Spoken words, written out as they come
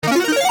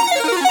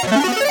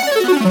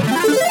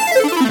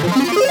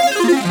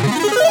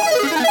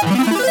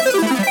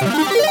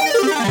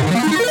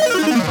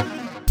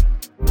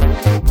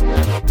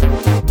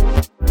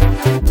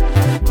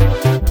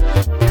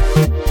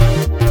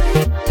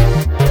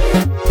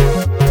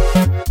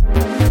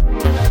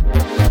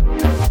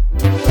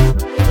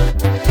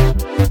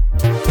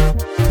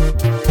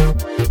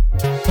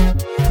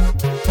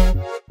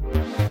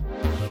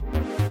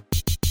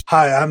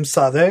Hi, I'm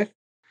Sadeh,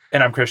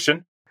 And I'm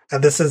Christian.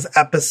 and this is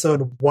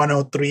episode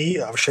 103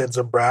 of Shades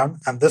of Brown.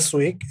 And this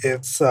week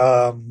it's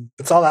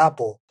all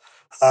Apple,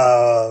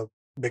 uh,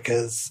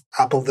 because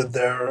Apple did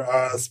their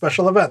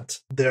special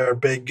event, their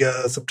big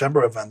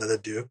September event that they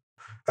do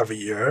every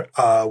year,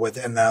 with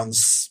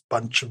announce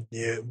bunch of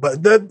new,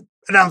 but they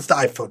announced the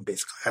iPhone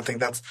basically. I think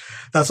that's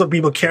what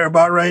people care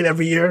about, right?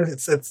 Every year,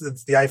 it's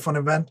the iPhone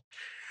event,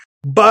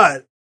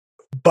 but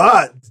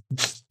but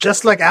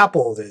just like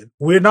Apple did,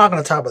 we're not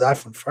going to talk about the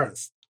iPhone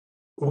first.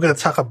 We're going to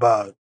talk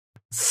about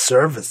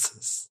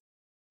services.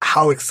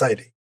 How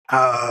exciting.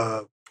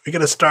 We're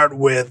going to start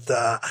with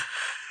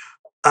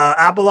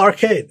Apple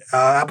Arcade.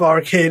 Apple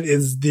Arcade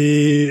is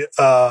the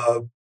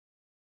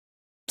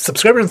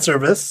subscription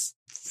service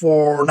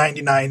for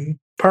 $99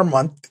 per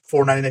month,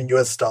 $4.99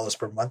 US dollars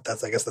per month.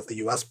 I guess that's the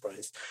US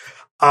price.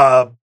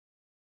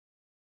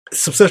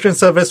 Subscription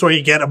service where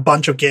you get a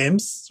bunch of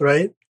games,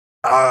 right?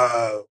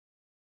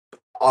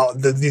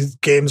 These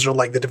games are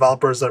like the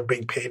developers are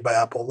being paid by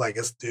Apple, I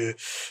guess, to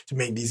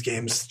make these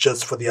games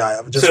just for the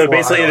just So for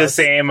basically iOS.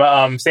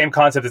 the same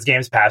concept as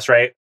Games Pass,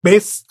 right?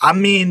 I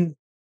mean,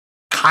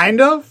 kind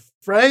of,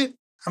 right?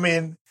 I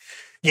mean,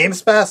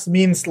 Games Pass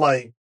means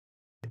like,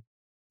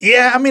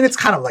 yeah, I mean, it's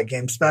kind of like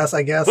Games Pass,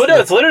 I guess. Well, no,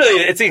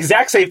 it's the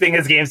exact same thing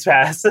as Games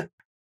Pass.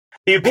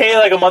 You pay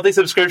like a monthly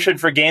subscription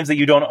for games that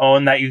you don't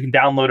own that you can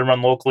download and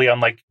run locally on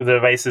like the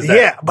devices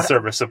that the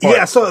service supports.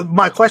 Yeah, so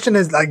my question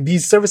is like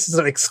these services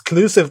are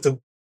exclusive to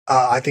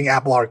I think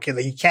Apple Arcade.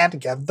 Like, you can't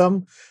get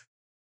them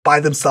by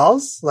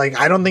themselves. Like,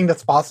 I don't think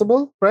that's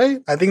possible,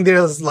 right? I think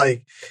there's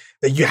like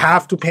that you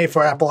have to pay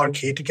for Apple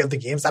Arcade to get the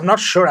games. I'm not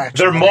sure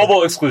actually. They're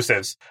mobile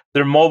exclusives.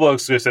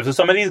 So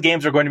some of these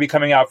games are going to be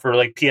coming out for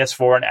like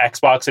PS4 and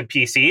Xbox and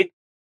PC,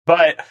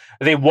 but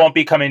they won't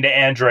be coming to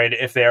Android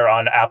if they're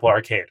on Apple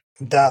Arcade.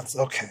 That's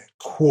okay.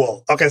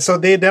 Cool. Okay, so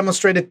they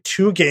demonstrated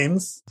two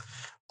games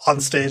on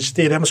stage.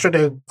 They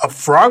demonstrated a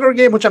Frogger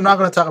game, which I'm not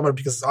going to talk about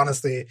because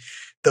honestly,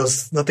 there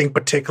was nothing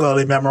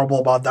particularly memorable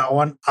about that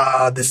one.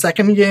 The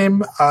second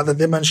game that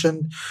they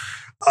mentioned,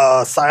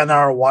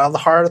 Sayonara Wild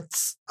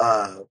Hearts.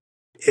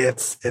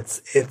 It's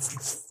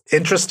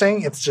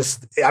interesting. It's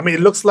just, I mean,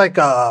 it looks like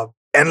a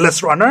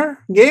Endless Runner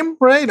game,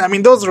 right? I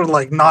mean, those are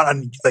like not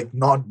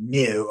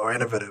new or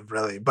innovative,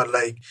 really, but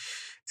like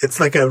it's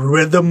like a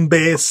rhythm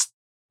based.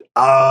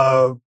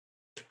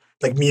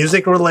 Like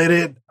music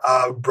related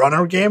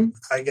runner game,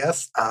 I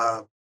guess.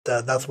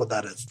 That's what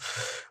that is.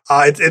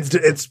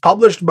 It's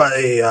published by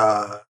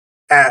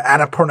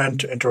Annapurna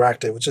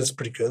Interactive, which is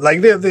pretty good. Like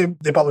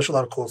they publish a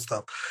lot of cool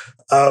stuff.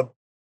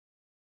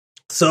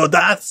 So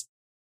that's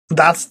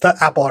the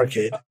Apple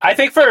Arcade. I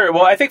think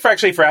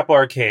for Apple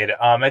Arcade,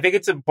 I think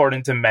it's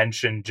important to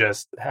mention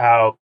just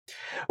how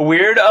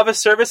weird of a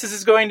service this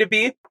is going to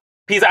be.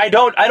 Because I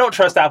don't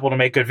trust Apple to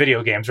make good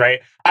video games, right?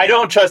 I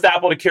don't trust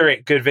Apple to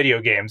curate good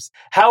video games.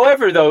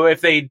 However, though,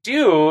 if they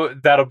do,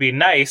 that'll be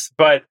nice.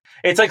 But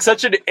it's like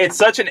such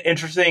an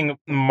interesting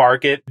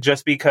market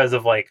just because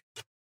of like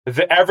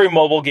every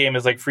mobile game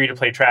is like free to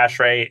play trash,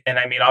 right? And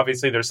I mean,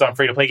 obviously, there's some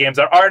free to play games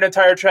that aren't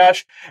entire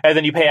trash, and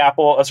then you pay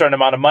Apple a certain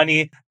amount of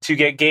money to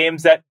get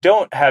games that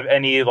don't have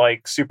any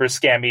like super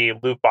scammy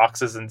loot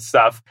boxes and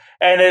stuff.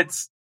 And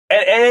it's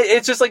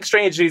just like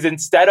strange.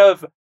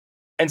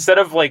 Instead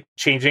of like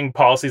changing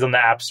policies on the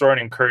App Store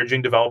and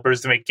encouraging developers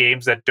to make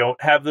games that don't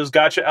have those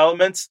gotcha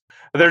elements,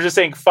 they're just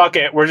saying, fuck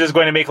it, we're just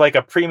going to make like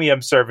a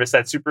premium service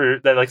that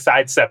like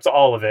sidesteps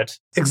all of it.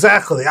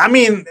 Exactly. I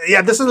mean,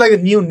 yeah, this is like a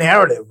new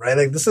narrative, right?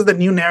 Like this is the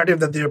new narrative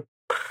that they're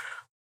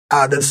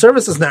the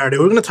services narrative.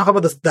 We're going to talk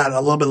about that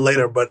a little bit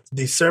later, but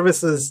the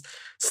services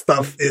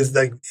stuff is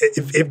like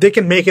if they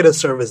can make it a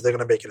service, they're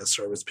going to make it a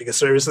service because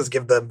services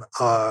give them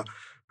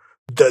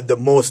the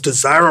most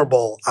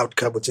desirable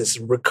outcome, which is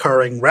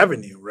recurring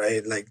revenue,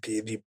 right? Like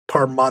the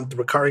per month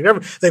recurring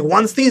revenue. Like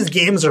once these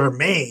games are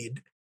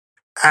made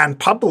and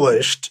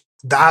published,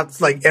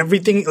 that's like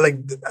everything.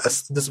 Like the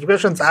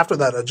subscriptions after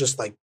that are just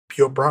like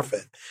pure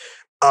profit.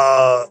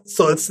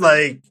 So it's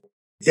like,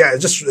 yeah,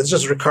 it's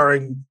just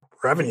recurring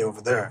revenue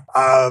over there.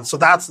 So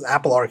that's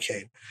Apple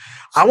Arcade.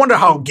 I wonder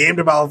how game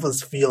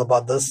developers feel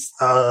about this.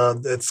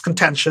 It's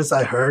contentious,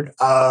 I heard,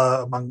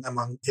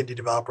 among indie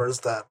developers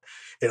that,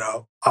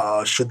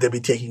 should they be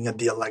taking a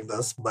deal like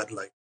this? But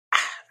like,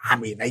 I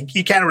mean,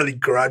 you can't really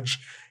grudge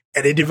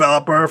any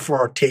developer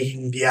for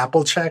taking the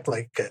Apple check,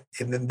 like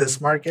in this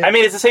market. I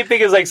mean, it's the same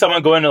thing as like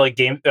someone going to like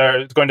going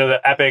to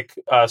the Epic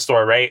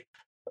store, right?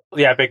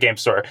 The Epic Game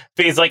Store.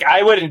 Because like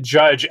I wouldn't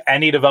judge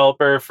any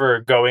developer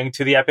for going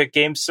to the Epic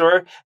Game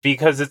Store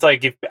because it's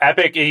like if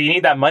you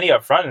need that money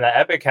up front and that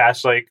Epic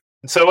cash, like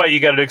so what, you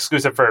got an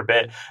exclusive for a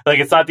bit. Like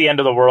it's not the end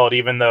of the world,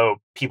 even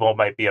though people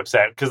might be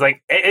upset because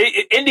like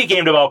indie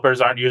game developers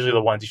aren't usually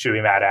the ones you should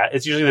be mad at.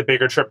 It's usually the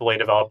bigger AAA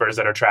developers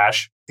that are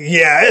trash.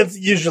 Yeah, it's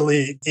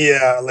usually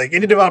like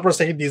indie developers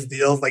taking these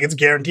deals, like it's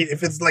guaranteed.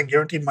 If it's like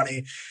guaranteed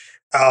money,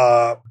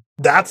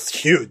 that's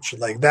huge.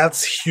 Like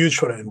that's huge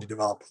for an indie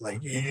developer.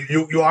 Like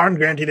you aren't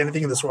guaranteed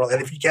anything in this world,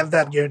 and if you get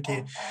that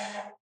guaranteed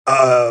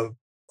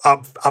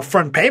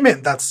upfront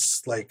payment,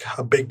 that's like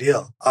a big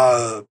deal.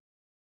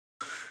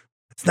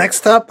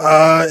 Next up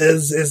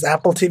is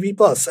Apple TV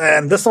Plus,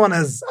 and this one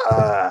is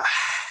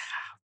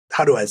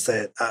how do I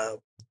say it?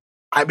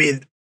 I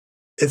mean,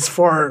 it's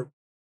for.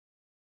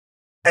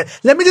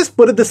 Let me just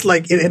put it this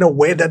like in a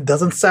way that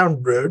doesn't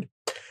sound rude.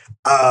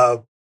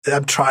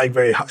 I'm trying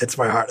very hard. It's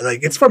very hard.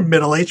 Like it's for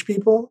middle-aged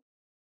people.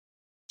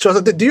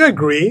 So, do you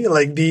agree?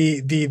 Like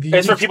the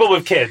It's for people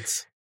with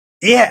kids.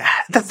 Yeah,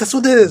 that's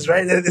what it is,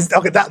 right?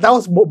 Okay, that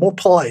was more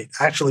polite.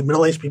 Actually,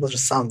 middle-aged people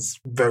just sounds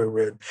very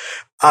rude.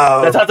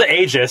 That sounds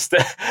ageist.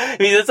 I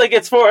mean, it's like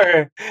it's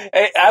for.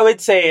 I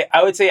would say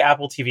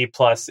Apple TV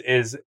Plus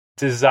is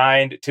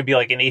designed to be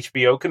like an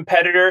HBO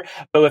competitor,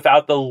 but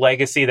without the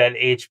legacy that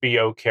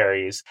HBO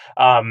carries.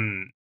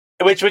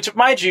 Which,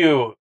 mind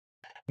you,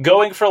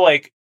 going for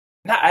like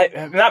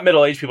not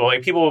middle-aged people,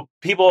 like people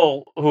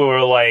who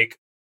are like.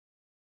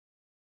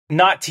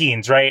 Not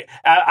teens, right?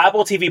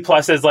 Apple TV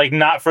Plus is like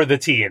not for the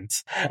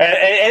teens,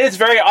 and it's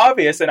very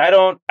obvious. And I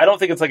don't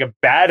think it's like a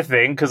bad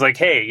thing because like,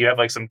 hey, you have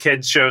like some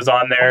kids shows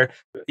on there.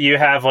 You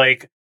have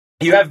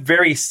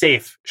very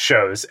safe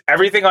shows.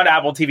 Everything on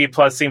Apple TV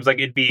Plus seems like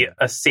it'd be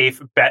a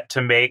safe bet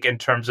to make in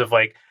terms of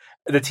like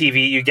the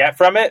TV you get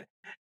from it.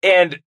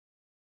 And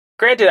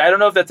granted, I don't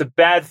know if that's a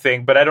bad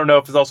thing, but I don't know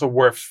if it's also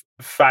worth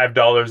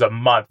 $5 a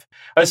month,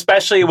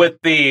 especially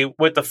with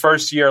the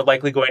first year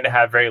likely going to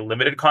have very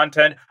limited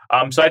content.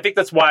 So I think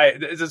that's why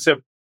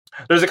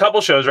there's a couple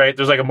shows, right?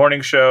 There's like a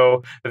morning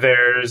show.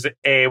 There's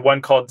a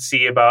one called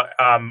See about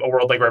a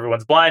world like where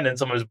everyone's blind and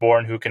someone who's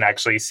born who can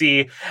actually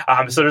see.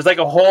 So there's like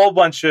a whole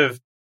bunch of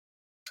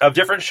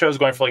different shows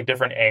going for like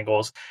different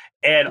angles.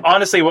 And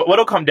honestly, what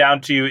it'll come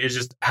down to is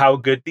just how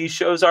good these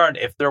shows are and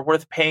if they're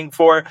worth paying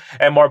for.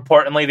 And more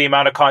importantly, the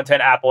amount of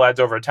content Apple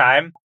adds over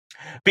time.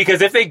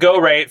 Because if they go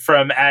right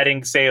from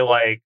adding, say,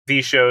 like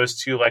these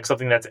shows to like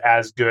something that's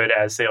as good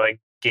as, say,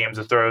 like Games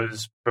of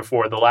Thrones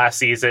before the last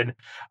season,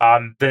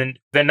 then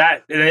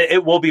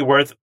it will be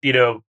worth,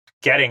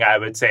 getting, I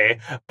would say.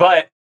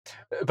 But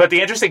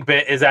the interesting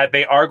bit is that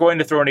they are going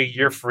to throw in a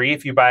year free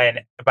if you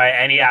buy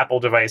any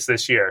Apple device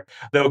this year.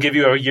 They'll give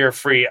you a year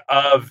free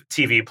of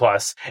TV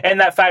Plus.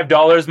 And that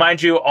 $5,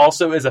 mind you,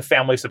 also is a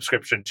family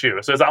subscription too.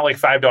 So it's not like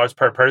 $5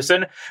 per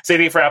person. Same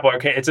thing for Apple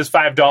Arcade. It's just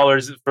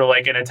 $5 for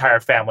like an entire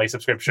family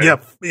subscription. Yeah,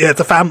 it's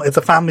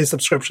a family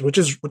subscription, which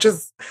is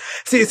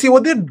see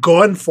what they're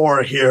going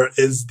for here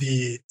is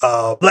the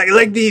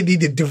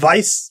the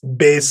device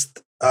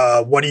based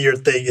 1 year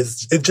thing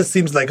it just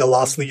seems like a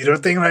lost leader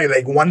thing, right?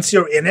 Like once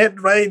you're in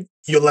it, right,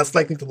 you're less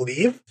likely to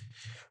leave.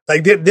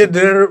 Like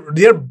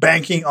they're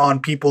banking on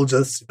people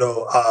just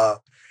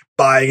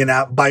buying a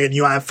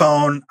new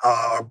iPhone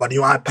or a new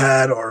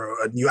iPad or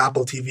a new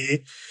Apple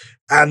TV,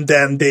 and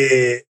then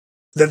they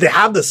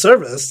have the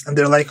service and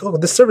they're like, oh,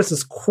 this service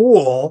is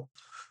cool.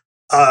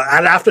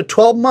 And after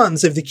 12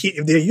 months, if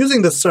they're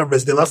using the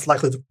service, they're less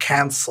likely to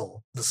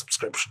cancel the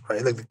subscription,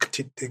 right? Like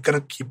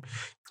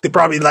they're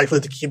probably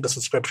likely to keep the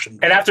subscription.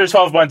 And after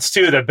 12 months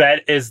too, the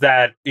bet is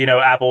that,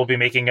 Apple will be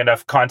making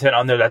enough content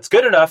on there that's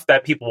good enough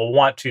that people will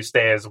want to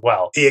stay as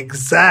well.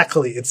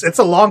 Exactly. It's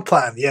a long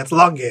plan. Yeah, it's a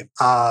long game.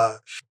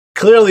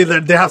 Clearly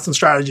they have some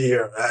strategy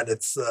here, and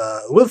it's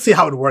we'll see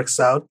how it works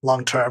out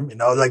long term.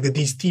 Like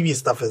these TV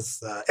stuff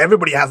is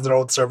everybody has their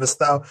own service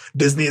now.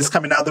 Disney is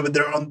coming out with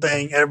their own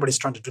thing. Everybody's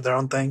trying to do their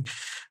own thing.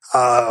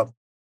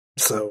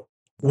 So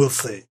we'll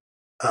see.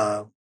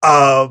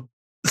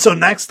 So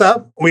next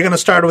up, we're gonna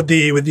start with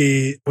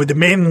the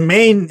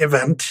main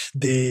event,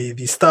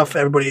 the stuff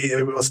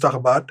everybody wants to talk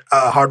about,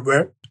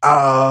 hardware.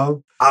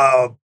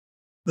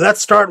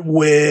 Let's start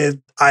with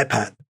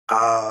iPad,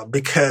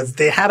 because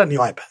they had a new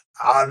iPad.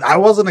 I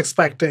wasn't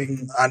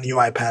expecting a new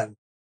iPad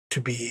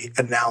to be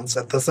announced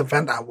at this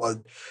event. I was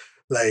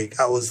like,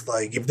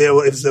 if there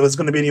was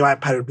going to be a new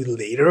iPad, it would be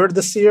later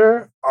this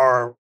year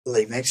or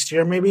like next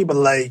year maybe. But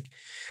like,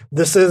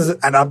 this is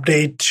an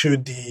update to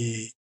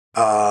the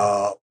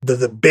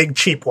big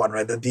cheap one,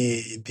 right?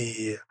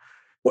 It's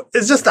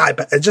just the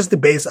iPad. It's just the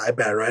base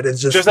iPad, right? It's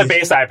just a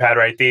base iPad,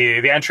 right?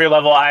 The entry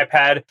level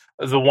iPad.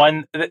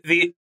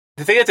 The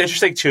thing that's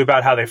interesting too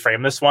about how they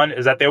frame this one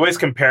is that they always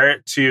compare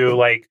it to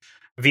like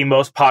the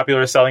most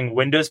popular selling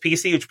Windows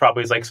PC, which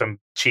probably is like some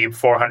cheap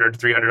 $400,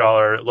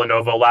 $300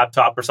 Lenovo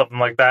laptop or something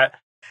like that.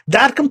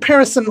 That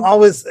comparison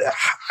always,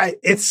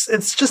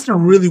 it's just a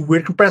really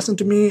weird comparison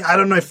to me. I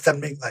don't know if that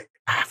makes like,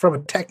 from a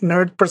tech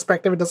nerd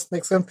perspective, it doesn't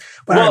make sense.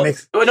 But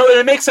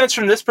it makes sense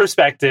from this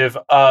perspective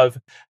of,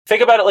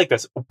 think about it like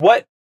this.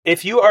 What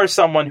if you are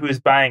someone who is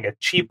buying a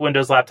cheap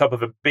Windows laptop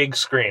with a big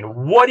screen,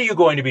 what are you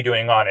going to be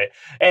doing on it?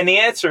 And the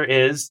answer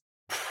is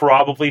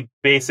probably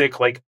basic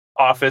like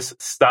office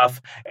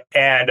stuff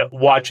and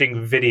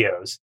watching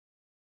videos.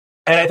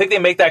 And I think they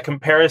make that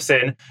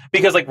comparison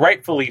because, like,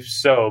 rightfully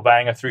so,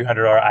 buying a $300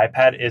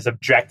 iPad is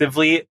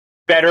objectively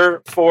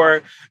better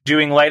for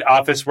doing light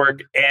office work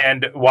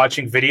and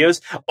watching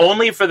videos,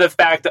 only for the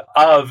fact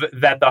of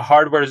that the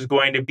hardware is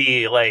going to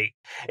be like,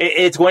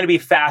 it's going to be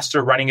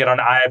faster running it on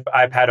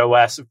iPad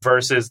OS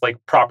versus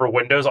like proper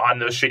Windows on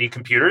those shitty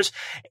computers.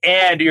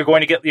 And you're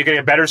going to get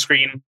a better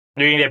screen.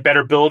 You're going to get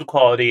better build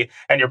quality,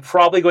 and you're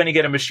probably going to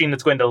get a machine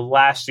that's going to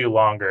last you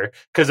longer,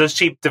 because those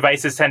cheap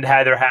devices tend to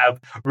either have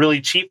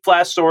really cheap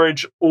flash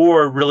storage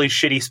or really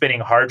shitty spinning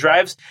hard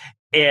drives.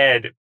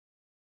 And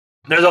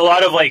there's a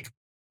lot of like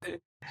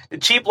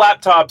cheap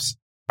laptops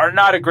are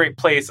not a great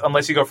place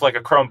unless you go for like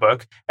a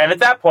Chromebook. And at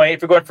that point,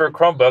 if you're going for a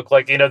Chromebook,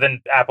 like, you know,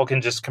 then Apple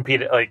can just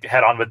compete like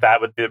head on with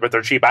that with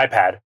their cheap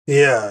iPad.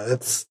 Yeah,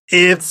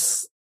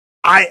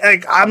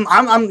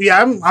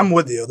 I'm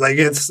with you. Like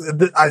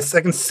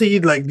I can see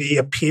like the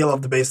appeal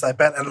of the base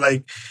iPad, and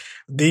like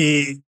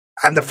the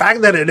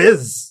fact that it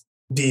is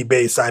the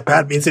base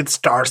iPad means it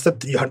starts at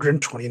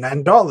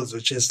 $329,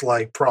 which is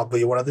like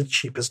probably one of the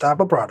cheapest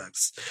Apple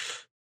products.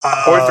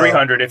 Or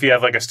 $300 if you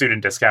have like a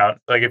student discount.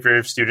 Like if you're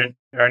a student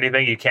or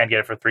anything, you can get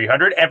it for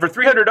 $300. And for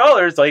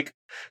 $300, like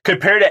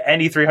compared to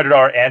any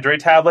 $300 Android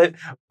tablet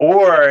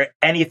or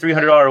any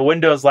 $300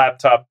 Windows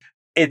laptop,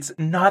 it's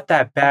not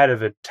that bad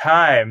of a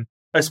time.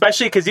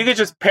 Especially because you could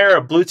just pair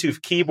a Bluetooth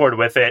keyboard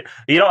with it.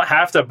 You don't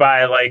have to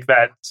buy like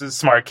that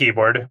smart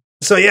keyboard.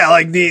 So yeah,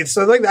 like the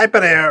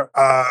iPad Air,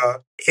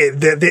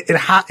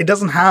 it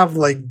doesn't have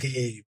like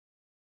it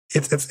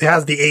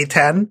has the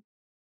A10,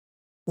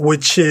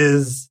 which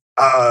is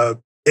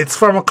it's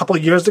from a couple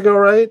of years ago,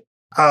 right?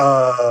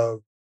 But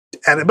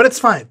it's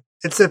fine.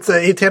 It's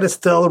A10 is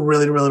still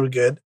really really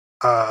good,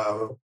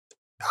 and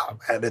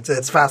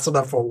it's fast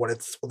enough for what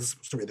it's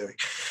supposed to be doing.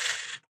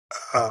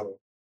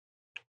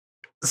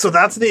 So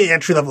that's the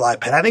entry level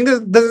iPad. I think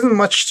there isn't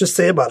much to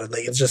say about it.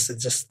 Like it's just a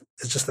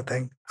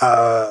thing.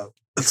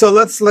 So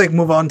let's like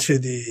move on to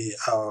the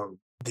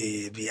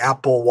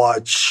Apple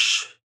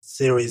Watch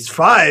Series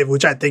 5,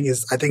 which I think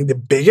the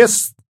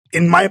biggest,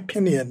 in my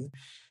opinion,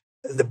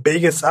 the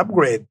biggest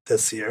upgrade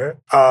this year.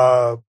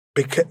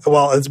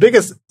 It's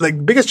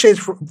biggest change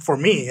for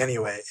me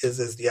anyway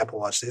is the Apple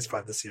Watch Series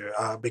 5 this year.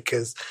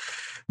 Because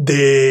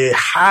they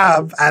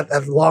have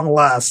at long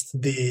last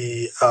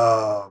the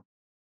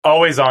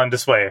always on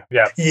display.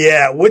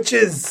 Yeah, which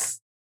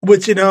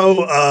you know,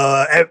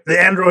 the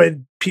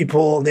Android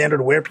people, the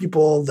Android Wear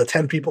people, the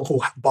 10 people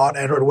who bought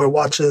Android Wear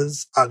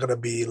watches are gonna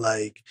be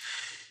like,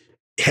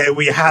 hey,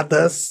 we had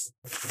this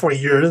for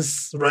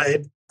years,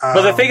 right?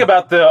 But the thing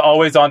about the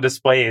always on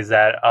display is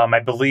that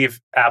I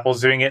believe Apple's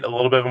doing it a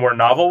little bit of a more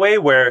novel way,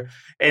 where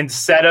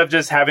instead of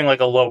just having like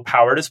a low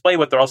power display,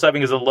 what they're also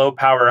having is a low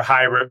power,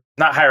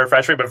 not high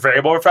refresh rate, but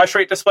variable refresh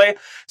rate display.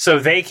 So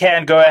they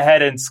can go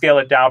ahead and scale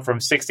it down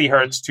from 60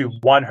 hertz to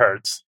 1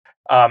 hertz.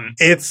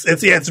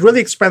 It's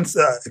really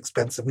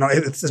expensive. No,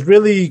 it's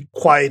really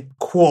quite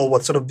cool.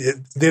 What sort of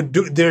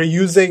they're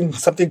using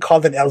something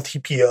called an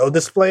LTPO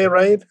display,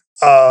 right?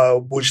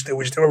 Which they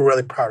were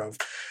really proud of.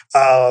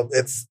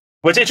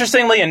 Which,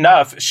 interestingly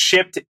enough,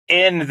 shipped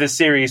in the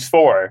Series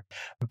 4,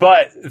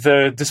 but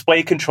the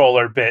display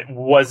controller bit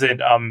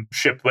wasn't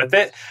shipped with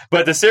it.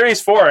 But the Series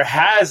 4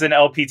 has an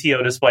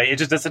LPTO display. It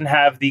just doesn't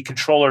have the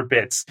controller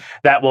bits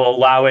that will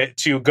allow it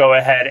to go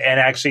ahead and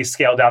actually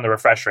scale down the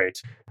refresh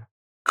rate.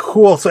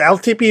 Cool. So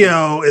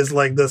LTPO is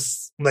like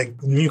this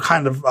like new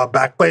kind of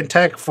backplane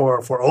tech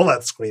for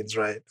OLED screens,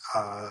 right?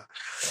 And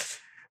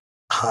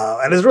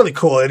it's really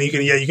cool. And you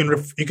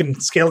can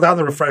scale down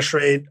the refresh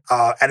rate,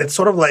 and it's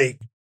sort of like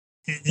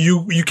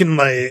you can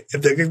like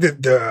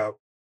the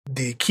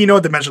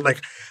keynote they mentioned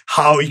like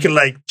how you can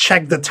like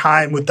check the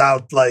time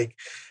without like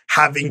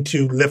having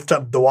to lift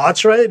up the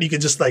watch, right? You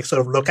can just like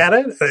sort of look at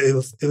it.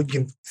 You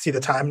can see the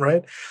time,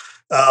 right?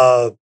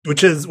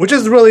 Which is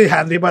really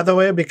handy, by the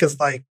way, because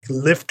like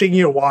lifting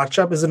your watch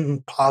up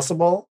isn't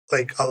possible.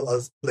 Like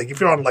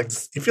if you're on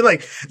the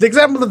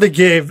example that they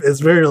gave is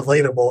very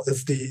relatable.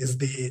 Is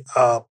the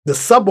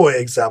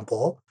subway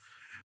example.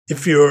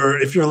 If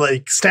you're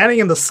like standing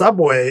in the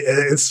subway,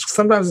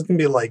 sometimes it can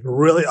be like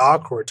really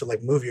awkward to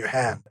like move your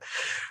hand,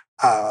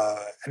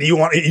 and you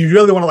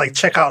really want to like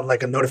check out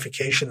like a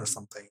notification or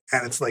something,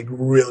 and it's like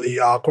really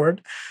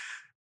awkward.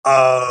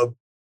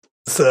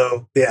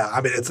 So yeah,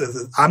 I mean,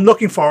 I'm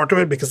looking forward to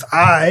it because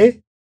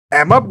I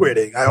am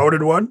upgrading. I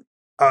ordered one.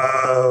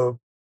 Yeah,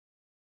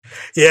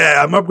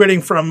 I'm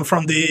upgrading from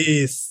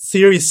the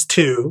Series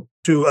 2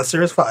 to a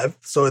Series 5,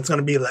 so it's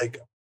gonna be like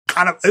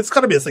it's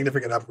gonna be a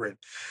significant upgrade.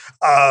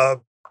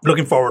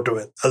 Looking forward to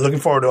it. Looking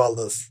forward to all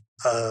this.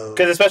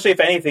 Because especially if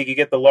anything, you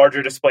get the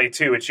larger display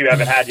too, which you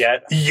haven't had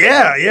yet.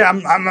 Yeah.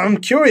 I'm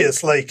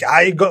curious. Like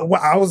I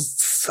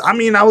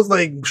was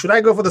like, should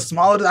I go for the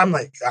smaller? I'm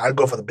like, I'll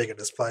go for the bigger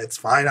display. It's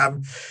fine.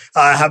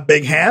 I have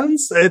big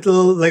hands.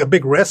 It'll like a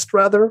big wrist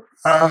rather.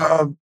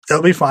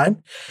 It'll be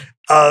fine.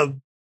 And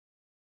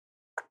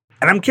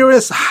I'm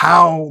curious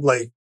how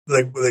like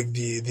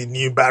the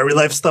new battery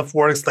life stuff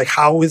works. Like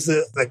how is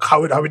it? Like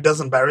how it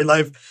does in battery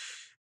life.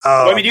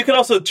 I mean, you can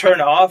also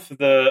turn off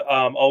the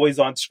always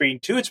on screen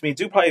too, which means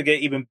you probably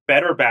get even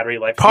better battery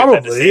life.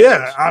 Probably,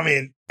 yeah. I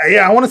mean,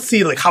 yeah, I want to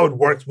see like how it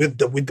works with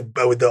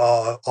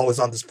the always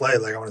on display.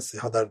 Like, I want to see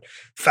how that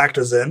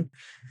factors in.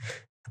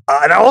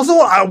 And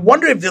I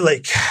wonder if they're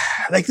like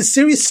the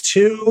Series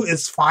 2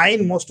 is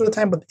fine most of the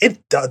time, but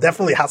it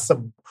definitely has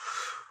some.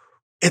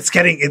 It's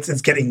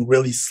getting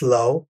really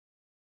slow.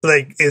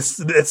 like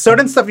it's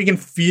certain stuff you can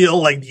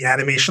feel like the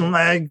animation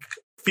lag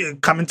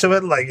coming to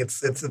it. Like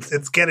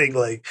it's getting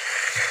like,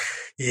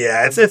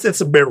 yeah,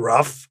 it's a bit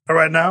rough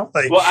right now.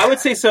 Like, well, I would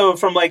say so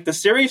from like the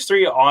Series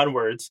 3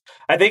 onwards.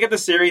 I think at the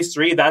Series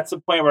 3, that's the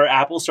point where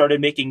Apple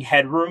started making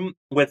headroom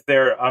with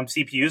their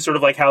CPUs, sort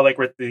of like how like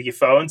with the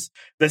phones.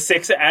 The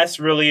 6S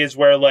really is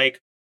where like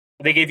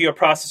they gave you a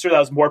processor that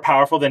was more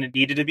powerful than it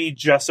needed to be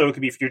just so it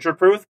could be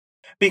future-proof.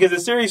 Because the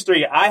Series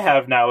 3 I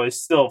have now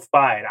is still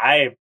fine.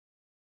 I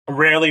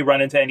rarely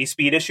run into any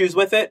speed issues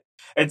with it.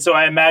 And so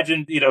I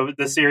imagine,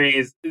 the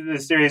Series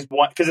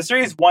 1, because the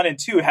Series 1 and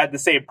 2 had the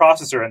same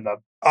processor in them.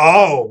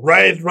 oh,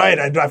 right.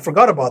 I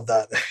forgot about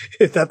that.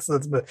 that's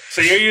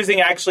So you're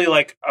using actually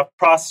like a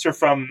processor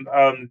from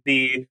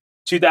the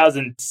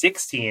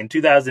 2016,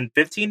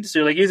 2015. So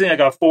you're like using like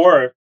a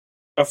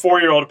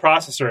 4-year-old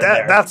processor in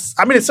there. That's,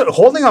 I mean, it's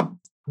holding up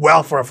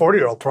well for a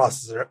 40-year-old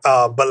processor.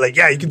 But like,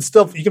 yeah, you can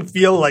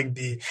feel like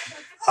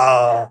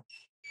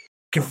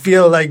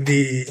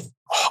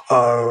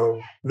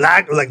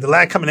lag, like the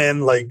lag coming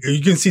in. Like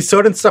you can see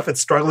certain stuff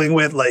it's struggling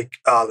with,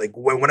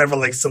 whenever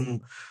like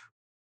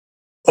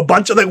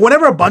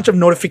whenever a bunch of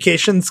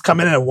notifications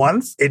come in at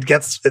once, it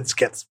gets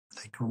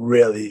like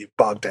really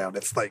bogged down.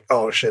 It's like,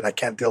 oh shit, I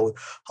can't deal with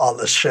all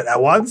this shit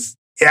at once.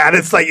 Yeah, and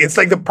it's like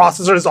the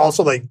processor is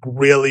also like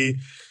really,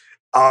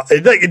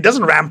 it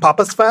doesn't ramp up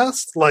as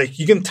fast. Like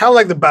you can tell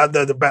like the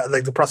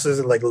processor is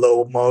in like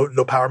low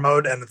power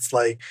mode, and it's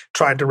like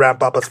trying to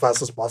ramp up as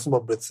fast as possible,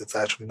 but it's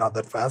actually not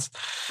that fast.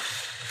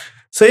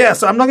 So yeah,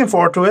 so I'm looking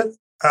forward to it.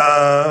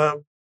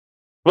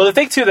 Well, the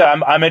thing too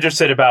that I'm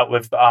interested about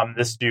with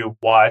this new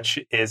watch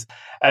is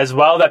as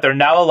well that they're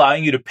now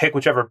allowing you to pick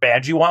whichever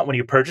band you want when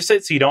you purchase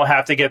it, so you don't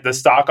have to get the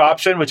stock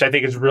option, which I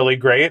think is really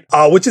great.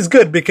 Which is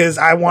good because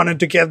I wanted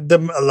to get the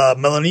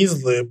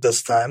Milanese loop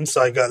this time,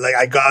 so I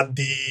got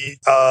the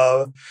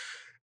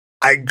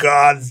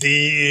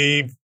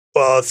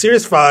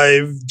Series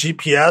 5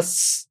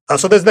 GPS.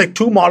 So there's like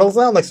two models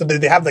now. Like so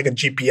they have like a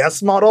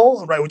GPS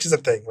model, right? Which is a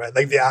thing, right?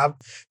 Like they have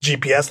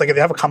GPS, like they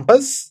have a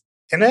compass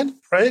in it,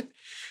 right?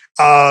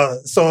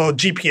 So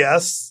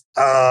GPS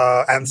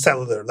and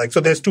cellular. Like so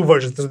there's two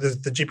versions. There's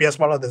the GPS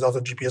model, there's also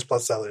GPS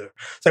plus cellular.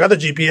 So I got the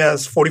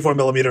GPS 44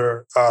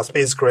 millimeter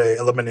space gray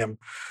aluminum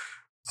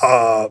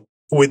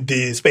with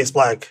the space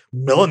black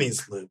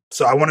Milanese loop.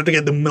 So I wanted to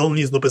get the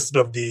Milanese loop instead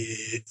of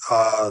the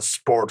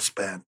sports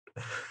band.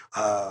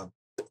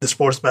 The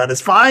sports band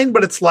is fine,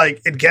 but it's like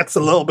it gets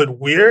a little bit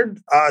weird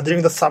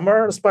during the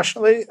summer,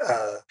 especially.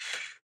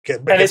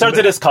 And it starts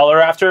to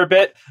discolor after a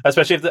bit,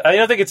 especially if I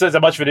don't think it's as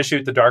much of an issue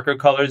with the darker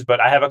colors,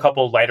 but I have a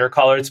couple lighter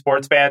colored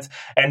sports bands,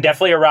 and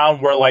definitely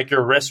around where like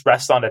your wrist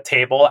rests on a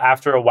table.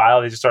 After a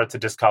while, they just start to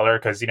discolor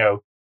because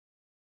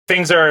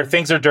things are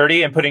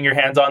dirty, and putting your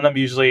hands on them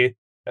usually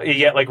you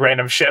get like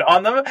random shit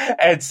on them,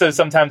 and so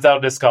sometimes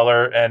that'll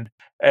discolor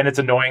and it's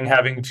annoying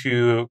having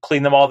to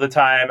clean them all the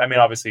time. I mean,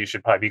 obviously, you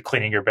should probably be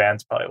cleaning your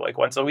bands probably like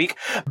once a week,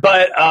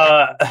 but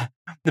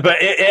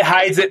it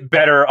hides it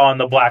better on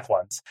the black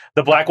ones.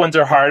 The black ones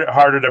are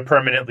harder to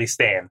permanently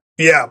stain.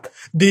 Yeah,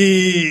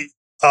 the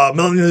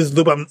Milanese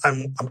loop.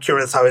 I'm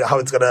curious how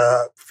it's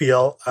gonna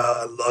feel,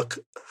 look.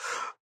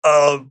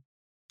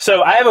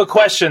 So I have a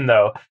question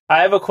though.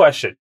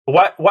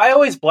 Why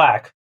always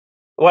black?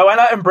 Why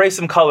not embrace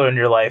some color in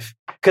your life?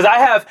 Because I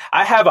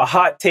have a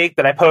hot take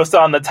that I post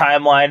on the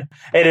timeline.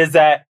 It is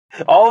that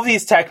all of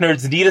these tech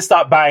nerds need to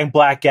stop buying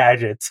black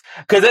gadgets.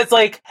 Because it's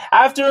like,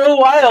 after a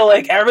while,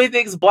 like,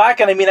 everything's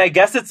black. And I mean, I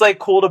guess it's like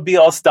cool to be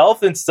all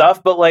stealth and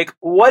stuff, but like,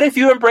 what if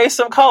you embrace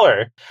some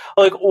color?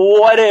 Like,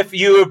 what if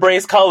you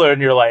embrace color in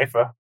your life?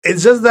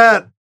 It's just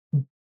that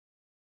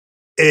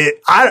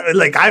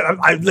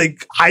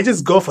I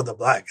just go for the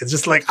black. It's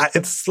just like,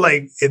 it's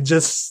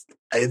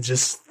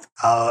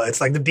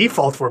like the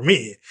default for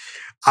me.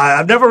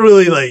 I've never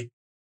really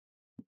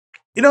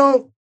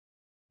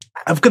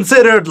I've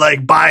considered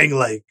like buying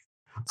like,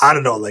 I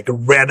don't know, like a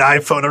red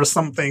iPhone or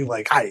something.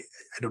 Like I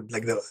don't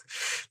like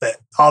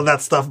all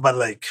that stuff, but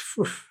like,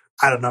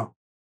 I don't know.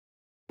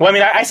 Well, I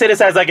mean, I say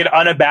this as like an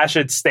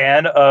unabashed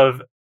stan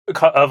of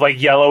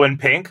like yellow and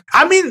pink.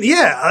 I mean,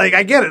 yeah, like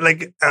I get it.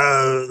 Like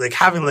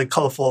having like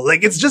colorful,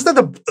 like it's just that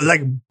the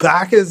like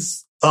black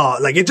is,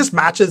 like it just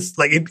matches,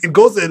 like it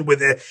goes in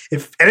with it.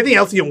 If anything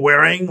else you're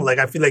wearing, like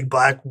I feel like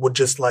black would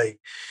just like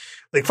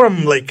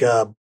from like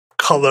a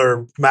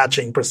color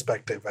matching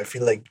perspective, I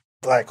feel like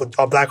black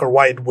or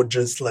white would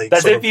just like.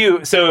 That's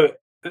so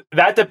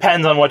that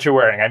depends on what you're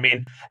wearing. I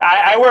mean,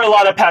 I wear a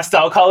lot of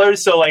pastel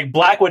colors, so like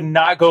black would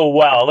not go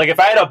well. Like if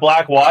I had a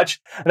black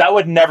watch, that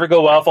would never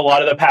go well with a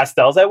lot of the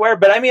pastels I wear.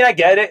 But I mean, I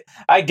get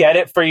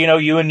it for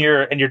you and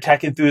your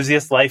tech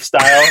enthusiast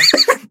lifestyle.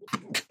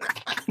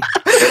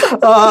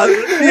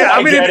 Yeah,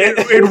 I mean,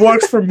 it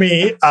works for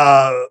me.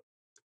 I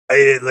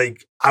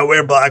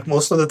wear black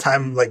most of the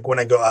time, like when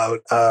I go out.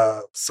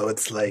 So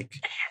it's like,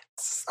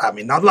 I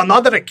mean, not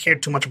that I care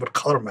too much about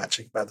color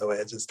matching, by the way.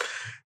 It's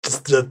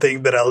just the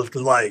thing that I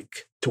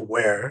like to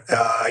wear.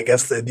 I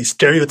guess the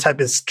stereotype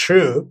is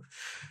true.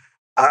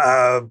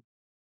 So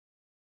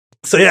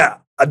yeah,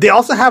 They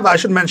also have, I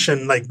should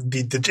mention, like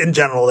the in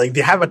general, like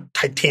they have a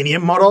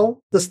titanium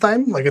model this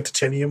time, like a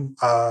titanium,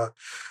 uh,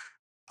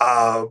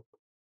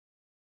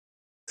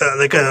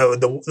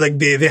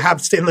 they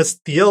have stainless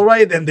steel,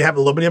 right? And they have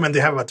aluminum, and they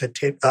have a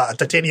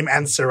titanium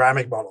and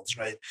ceramic models,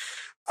 right?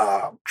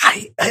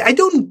 I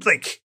don't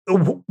like.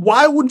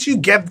 Why would you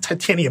get the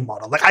titanium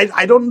model? Like,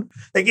 I don't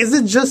like. Is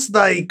it just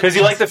like because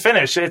you like the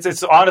finish?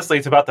 It's honestly,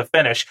 it's about the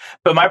finish.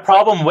 But my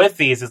problem with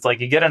these is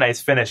like you get a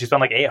nice finish, you spend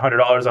like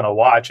 $800 on a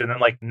watch, and then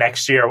like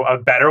next year a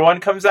better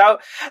one comes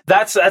out.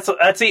 That's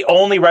the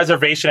only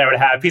reservation I would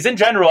have. Because in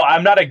general,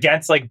 I'm not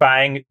against like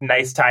buying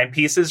nice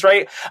timepieces,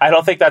 right? I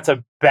don't think that's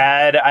a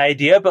bad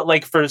idea. But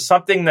like for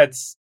something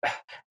that's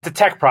the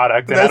tech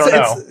product, and I don't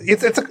know.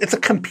 It's a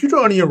computer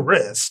on your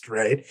wrist,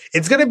 right?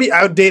 It's gonna be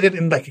outdated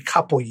in like a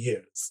couple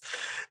years.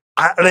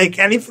 I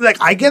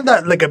get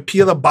that like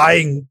appeal of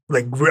buying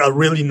like a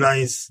really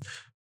nice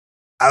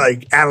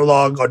like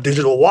analog or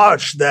digital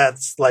watch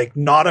that's like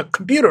not a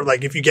computer.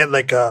 Like if you get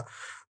like a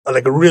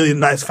really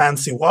nice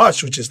fancy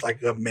watch, which is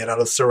like made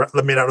out of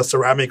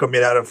ceramic or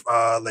made out of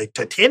like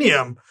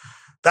titanium,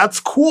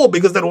 that's cool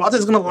because that watch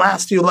is gonna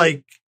last you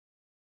like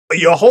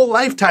your whole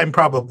lifetime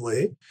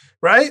probably.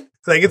 Right?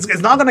 Like it's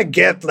not gonna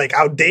get like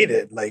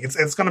outdated. Like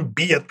it's gonna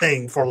be a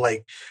thing for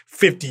like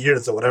 50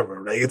 years or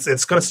whatever. Like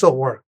it's gonna still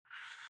work.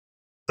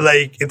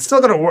 Like it's still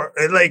gonna work.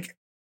 Like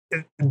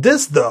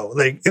this though,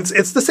 like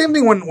it's the same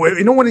thing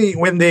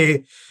when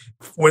they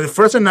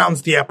first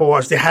announced the Apple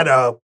Watch, they had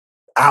a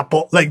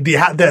Apple like they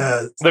had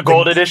the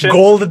gold edition.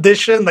 Gold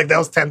edition, like that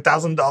was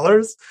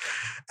 $10,000.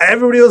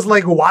 Everybody was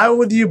like, "Why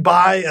would you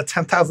buy a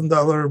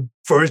 $10,000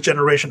 first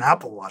generation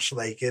Apple Watch?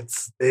 Like,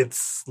 it's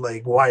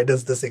like, why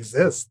does this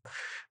exist?"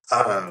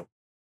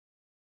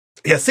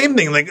 Yeah, same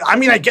thing. Like, I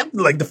mean, I get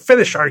like the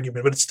finish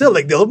argument, but it's still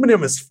like the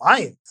aluminum is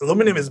fine.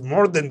 Aluminum is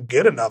more than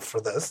good enough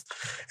for this.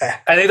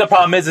 I think the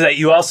problem is that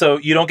you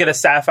don't get a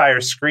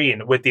sapphire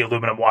screen with the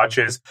aluminum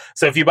watches.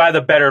 So if you buy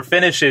the better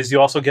finishes, you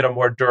also get a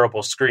more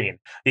durable screen.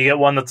 You get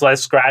one that's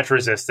less scratch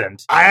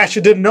resistant. I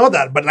actually didn't know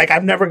that, but like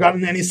I've never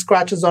gotten any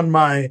scratches on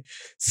my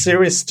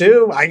Series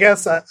 2. I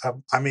guess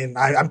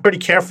I'm pretty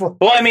careful.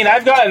 Well, I mean,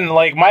 I've gotten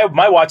like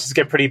my watches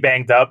get pretty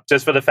banged up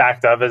just for the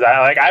fact of is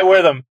I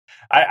wear them.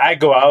 I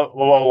go out a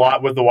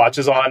lot with the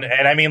watches on,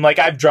 and I mean, like,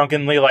 I've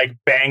drunkenly, like,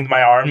 banged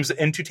my arms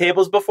into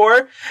tables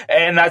before,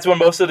 and that's when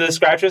most of the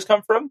scratches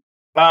come from.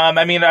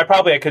 I mean,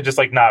 I could just,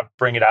 like, not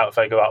bring it out if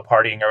I go out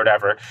partying or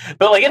whatever.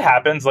 But, like, it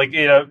happens. Like,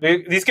 you know,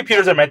 these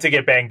computers are meant to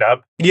get banged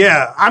up.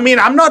 Yeah. I mean,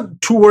 I'm not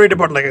too worried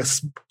about, like, a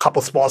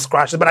couple small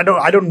scratches, but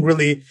I don't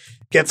really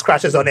get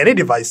scratches on any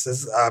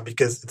devices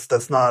because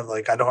that's not,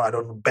 like, I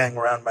don't bang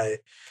around my...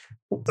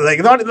 Like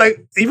not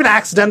like even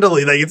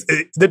accidentally, like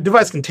the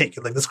device can take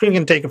it. Like the screen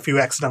can take a few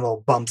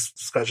accidental bumps,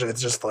 scratches.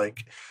 It's just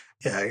like,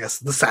 yeah, I guess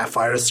the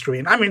sapphire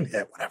screen. I mean,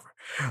 yeah, whatever.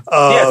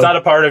 Yeah, it's not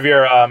a part of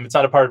your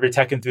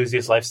tech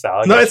enthusiast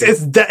lifestyle. No,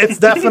 it's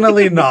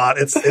definitely not.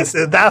 That's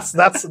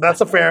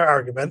a fair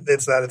argument.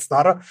 It's that it's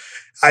not a.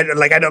 I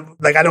don't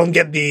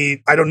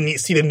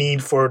see the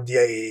need for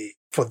the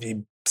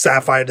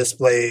sapphire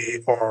display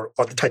or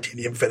the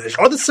titanium finish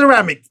or the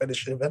ceramic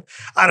finish even.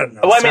 I don't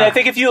know. Well, I mean, I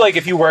think if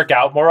you work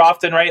out more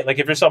often, right? Like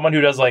if you're someone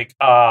who does like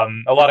a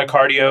lot of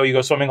cardio, you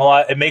go swimming a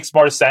lot, it makes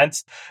more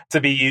sense to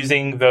be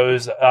using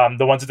those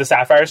the ones with the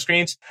sapphire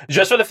screens,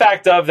 just for the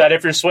fact of that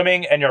if you're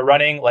swimming and you're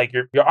running, like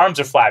your arms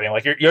are flapping,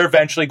 like you're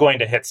eventually going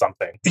to hit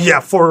something.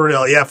 Yeah, for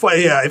real. Yeah,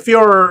 if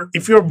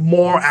you're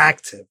more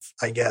active,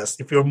 I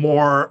guess. If you're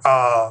more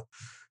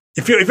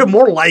if you're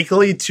more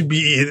likely to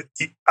be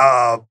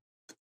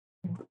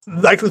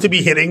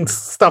hitting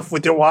stuff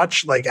with your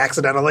watch like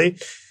accidentally,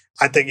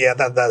 I think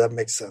that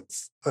makes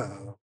sense.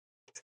 But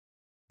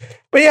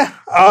yeah,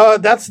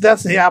 that's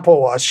the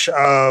Apple Watch.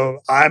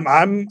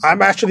 I'm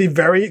actually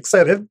very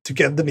excited to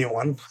get the new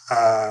one.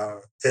 I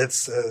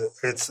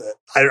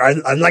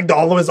like the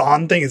always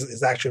on thing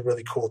is actually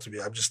really cool to me.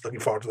 I'm just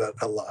looking forward to that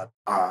a lot.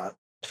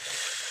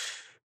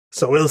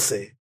 So we'll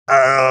see.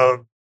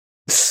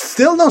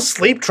 Still no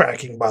sleep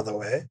tracking, by the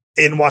way,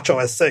 in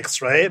WatchOS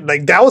 6, right?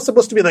 Like that was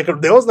supposed to be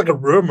there was a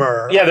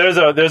rumor. Yeah, there's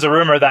a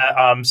rumor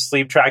that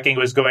sleep tracking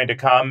was going to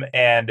come,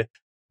 and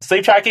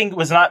sleep tracking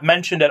was not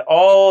mentioned at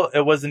all.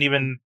 It wasn't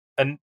even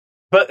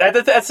but at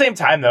the same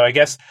time, though, I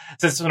guess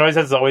since Noise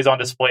is always on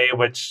display,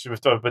 which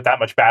with that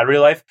much battery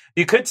life,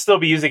 you could still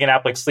be using an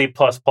app like Sleep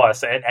Plus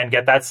Plus and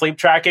get that sleep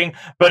tracking.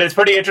 But it's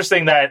pretty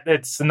interesting that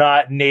it's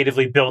not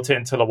natively built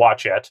into the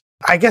watch yet.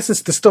 I guess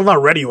it's still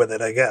not ready with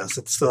it. I guess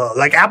it's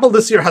like Apple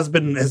this year has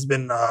been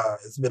a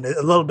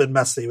little bit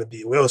messy with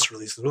the iOS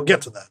releases. We'll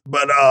get to that,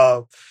 but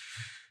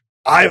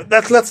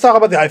let's talk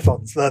about the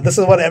iPhones. This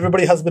is what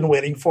everybody has been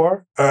waiting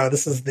for.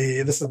 This is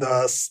the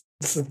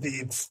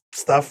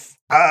stuff.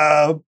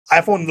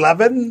 iPhone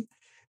 11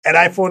 and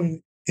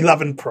iPhone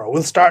 11 Pro.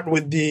 We'll start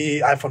with the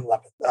iPhone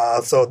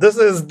 11. So this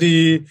is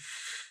the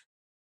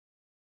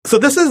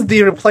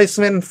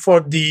replacement for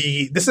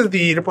the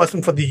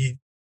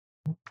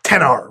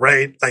 10R,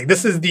 right? Like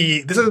this is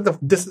the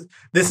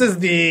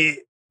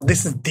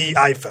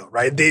iPhone,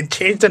 right? They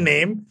changed the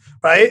name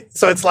right?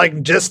 So it's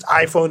like just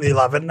iPhone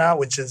 11 now,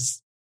 which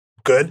is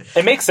good.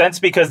 It makes sense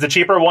because the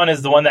cheaper one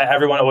is the one that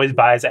everyone always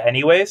buys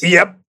anyways.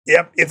 Yep.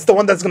 It's the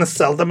one that's going to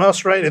sell the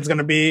most, right? It's going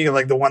to be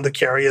like the one the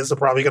carriers are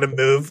probably going to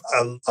move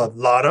a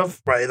lot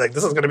of, right? Like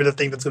this is going to be the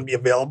thing that's going to be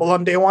available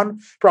on day one,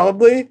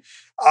 probably.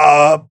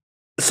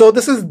 So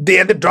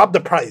they dropped the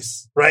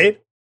price,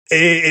 right?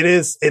 It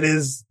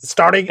is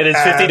starting. It is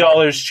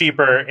 $50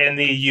 cheaper in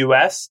the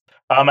US.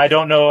 I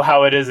don't know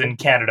how it is in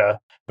Canada,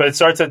 but it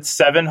starts at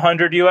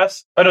 $700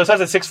 US. Oh no, it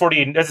starts at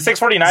 $640. Is it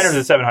 $649 or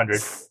is it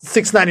 $700?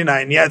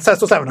 $699. Yeah, it says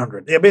to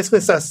 $700. Yeah, basically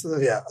it says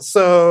yeah.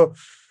 So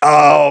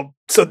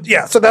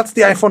that's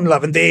the iPhone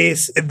 11.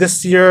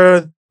 This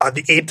year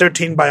the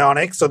A13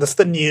 Bionic. So that's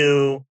the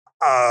new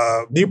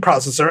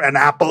processor, and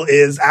Apple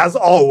is, as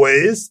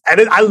always,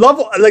 and I love,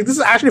 like, this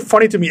is actually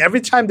funny to me.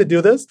 Every time they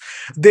do this,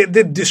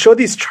 they show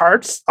these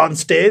charts on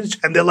stage,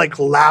 and they're like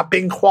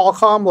lapping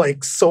Qualcomm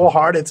like so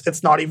hard.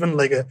 It's not even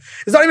like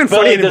it's not even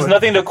funny anymore. There's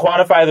nothing to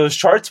quantify those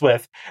charts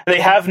with.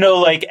 They have no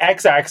like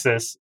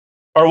x-axis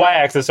or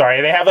y-axis.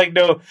 Sorry, they have like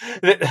no.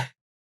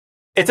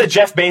 It's a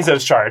Jeff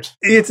Bezos chart.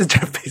 It's a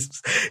Jeff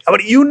Bezos. But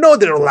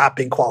they're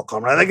lapping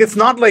Qualcomm, right? Like, it's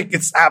not like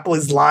Apple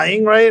is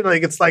lying, right?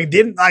 Like, it's like,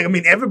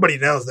 everybody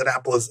knows that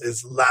Apple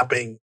is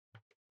lapping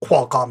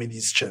Qualcomm in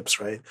these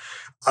chips, right?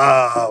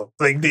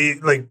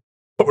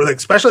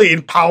 Especially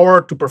in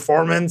power to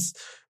performance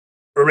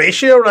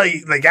ratio,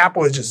 right? Like,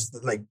 Apple is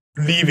just like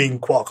leaving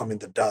Qualcomm in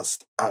the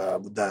dust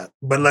with that.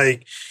 But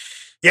like,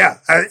 yeah,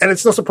 and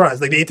it's no surprise.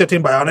 Like the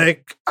A13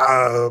 Bionic,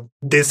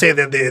 they say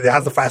that it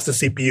has the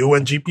fastest CPU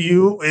and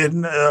GPU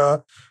in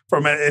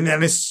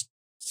any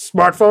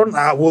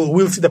smartphone.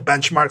 We'll see the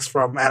benchmarks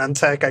from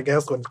AnandTech, I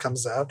guess, when it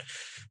comes out.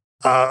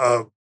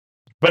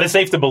 But it's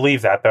safe to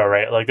believe that, though,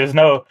 right? Like, there's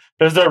no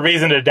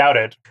reason to doubt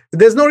it.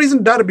 There's no reason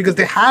to doubt it because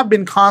they have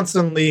been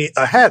constantly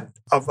ahead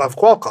of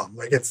Qualcomm.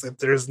 Like,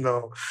 there's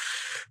no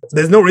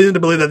reason to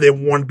believe that they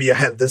won't be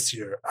ahead this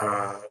year.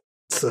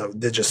 So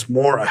they're just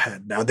more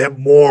ahead now. They have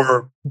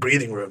more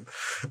breathing room.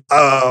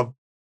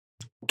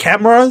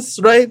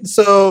 Cameras, right?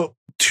 So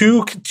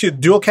two new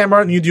dual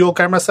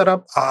camera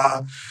setup.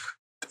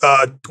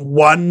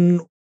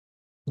 One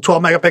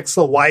 12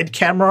 megapixel wide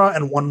camera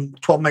and one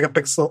 12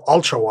 megapixel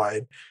ultra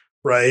wide,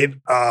 right?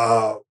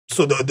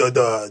 So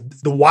the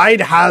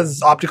wide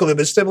has optical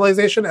image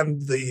stabilization,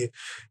 and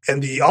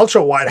the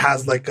ultra wide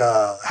has a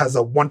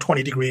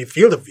 120-degree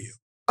field of view.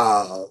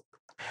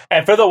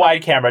 And for the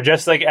wide camera,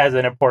 just like as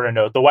an important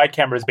note, the wide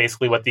camera is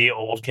basically what the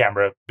old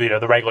camera,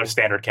 the regular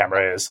standard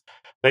camera is.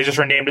 They just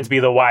renamed it to be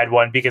the wide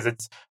one because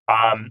it's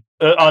on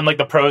like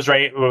the pros,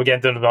 right? We'll get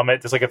into in a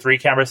moment. It's like a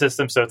 3-camera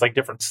system, so it's like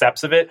different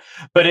steps of it.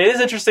 But it is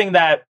interesting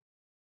that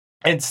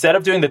instead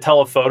of doing the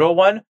telephoto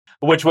one,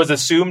 which was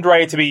assumed,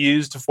 right, to be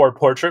used for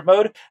portrait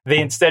mode, they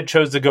instead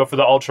chose to go for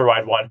the ultra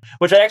wide one,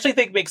 which I actually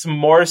think makes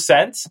more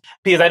sense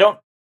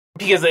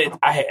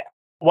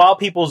while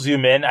people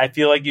zoom in, I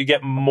feel like you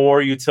get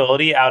more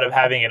utility out of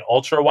having an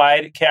ultra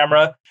wide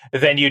camera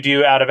than you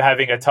do out of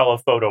having a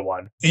telephoto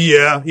one.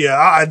 Yeah.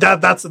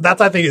 That's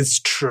I think is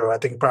true. I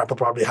think Apple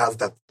probably has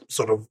that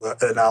sort of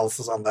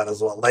analysis on that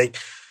as well. Like,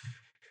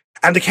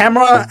 and the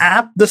camera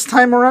app this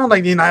time around,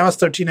 like in iOS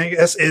 13, I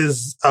guess,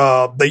 is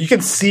that you can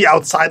see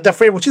outside the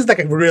frame, which is like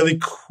a really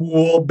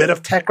cool bit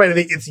of tech, right?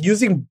 It's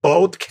using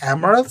both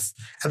cameras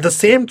at the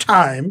same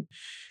time,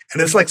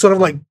 and it's like sort of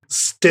like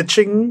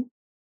stitching.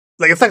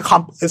 Like it's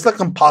like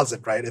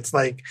composite, right? It's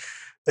like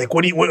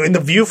when in the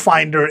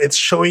viewfinder, it's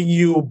showing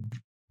you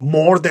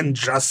more than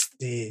just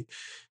the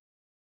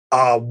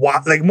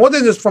more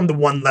than just from the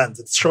one lens.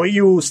 It's showing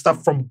you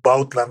stuff from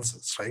both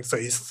lenses, right? So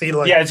you see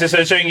it's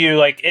just showing you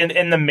like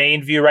in the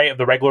main view, right, of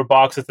the regular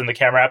box that's in the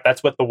camera app.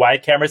 That's what the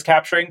wide camera is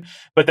capturing.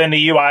 But then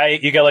the UI,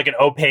 you get like an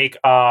opaque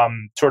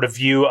sort of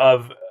view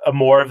of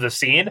more of the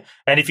scene.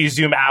 And if you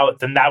zoom out,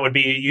 then that would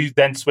be, you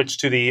then switch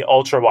to the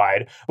ultra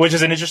wide, which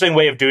is an interesting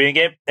way of doing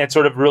it. And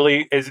sort of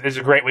really is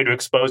a great way to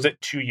expose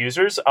it to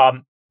users.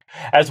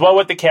 As well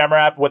with the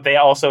camera app, what they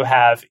also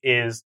have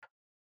is,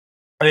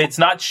 it's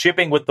not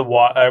shipping with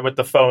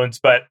the phones,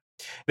 but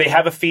they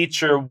have a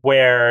feature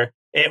where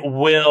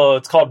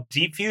it's called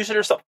Deep Fusion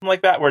or something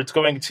like that, where it's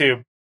going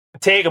to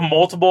take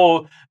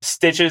multiple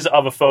stitches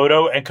of a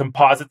photo and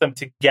composite them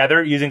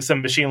together using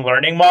some machine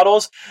learning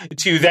models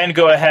to then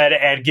go ahead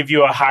and give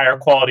you a higher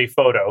quality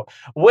photo,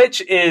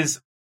 which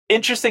is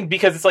interesting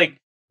because it's like,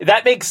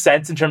 that makes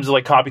sense in terms of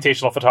like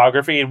computational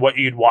photography and what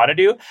you'd want to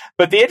do.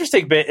 But the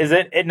interesting bit is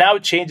that it now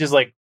changes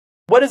like,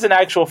 what is an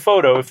actual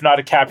photo if not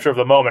a capture of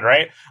the moment,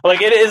 right?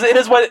 Like it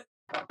is what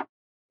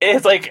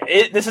it's like.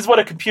 This is what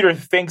a computer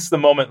thinks the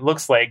moment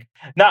looks like,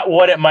 not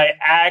what it might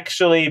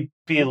actually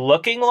be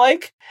looking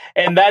like.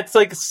 And that's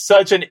like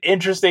such an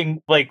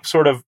interesting like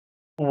sort of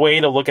way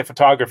to look at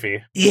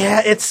photography.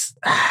 Yeah, it's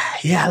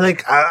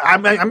like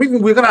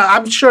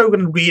I'm sure we're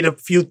gonna read a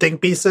few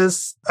think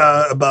pieces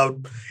about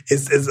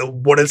is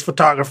what is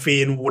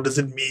photography and what does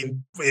it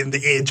mean in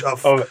the age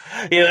of like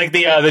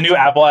the new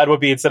Apple ad would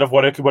be, instead of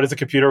what is a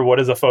computer, what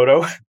is a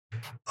photo?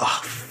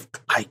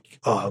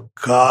 Oh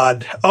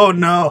God, oh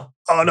no,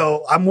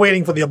 I'm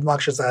waiting for the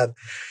obnoxious ad.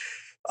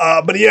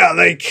 But yeah,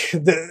 like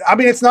I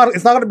mean, it's not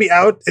going to be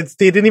out. I think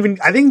they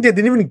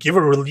didn't even give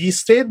a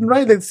release date,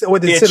 right? It's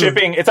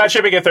shipping. It's not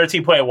shipping at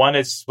 13.1.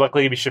 It's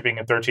likely to be shipping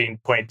at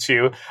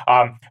 13.2.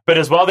 But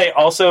as well, they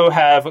also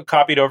have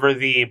copied over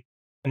the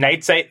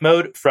night sight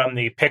mode from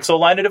the Pixel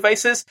line of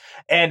devices.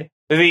 And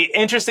the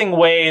interesting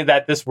way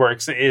that this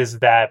works is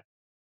that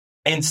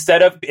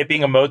instead of it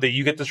being a mode that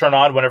you get to turn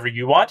on whenever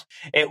you want,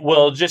 it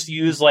will just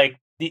use like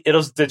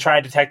it'll to try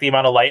and detect the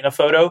amount of light in a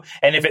photo.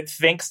 And if it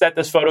thinks that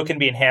this photo can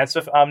be enhanced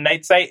with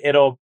night sight,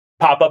 it'll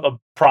pop up a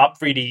prompt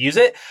for you to use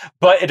it,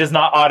 but it does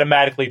not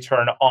automatically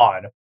turn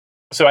on.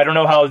 So I don't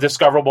know how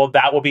discoverable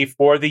that will be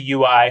for the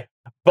UI,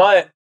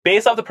 but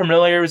based off the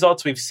preliminary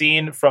results we've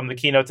seen from the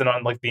keynotes and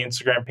on like the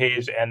Instagram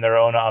page and their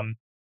own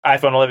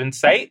iPhone 11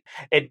 site,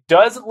 it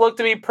does look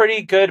to be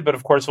pretty good, but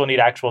of course we'll need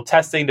actual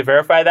testing to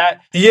verify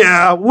that.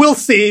 Yeah, we'll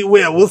see.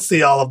 We'll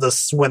see all of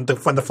this when the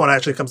phone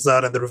actually comes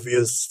out and the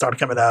reviews start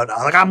coming out.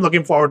 Like I'm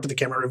looking forward to the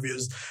camera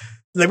reviews.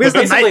 Like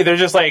basically, they're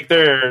just like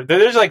they're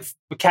just like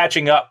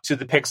catching up to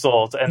the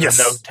Pixels and the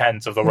Note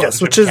 10s of the world.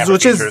 Yes,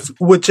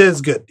 which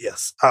is good.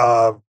 Yes.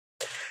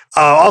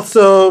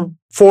 Also,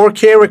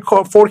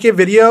 4K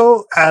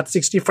video at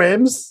 60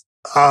 frames,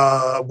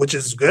 which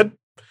is good.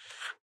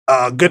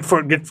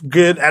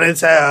 Good, and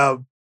it's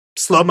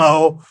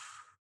slow-mo,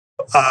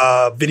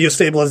 video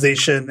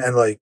stabilization, and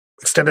like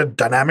extended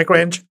dynamic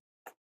range.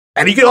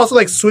 And you can also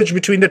like switch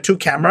between the two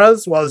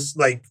cameras while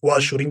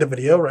shooting the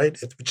video, right?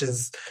 Which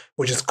is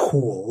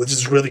cool, which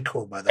is really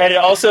cool, by the way. And it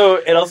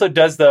also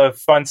does the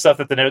fun stuff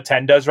that the Note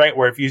 10 does, right?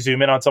 Where if you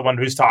zoom in on someone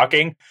who's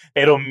talking,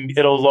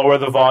 it'll lower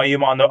the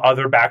volume on the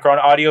other background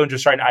audio and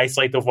just try and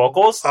isolate the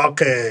vocals.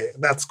 Okay,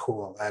 that's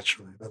cool.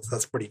 Actually,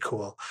 that's pretty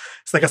cool.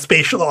 It's like a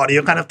spatial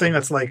audio kind of thing.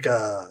 That's like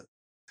yeah.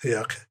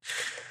 Okay.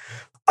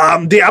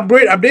 They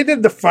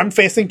updated the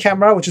front-facing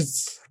camera, which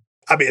is.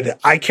 I mean,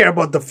 I care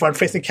about the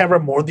front-facing camera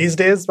more these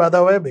days, by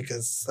the way,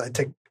 because I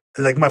take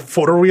like my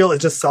photo reel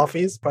is just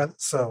selfies.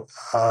 But so,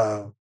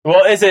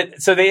 well, is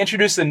it? So they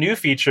introduced a new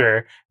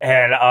feature,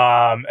 and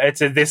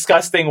it's a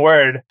disgusting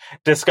word.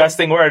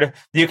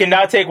 You can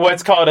now take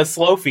what's called a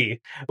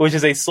slowfie, which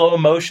is a slow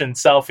motion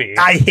selfie.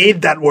 I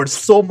hate that word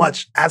so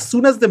much. As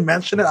soon as they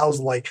mentioned it, I was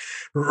like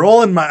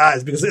rolling my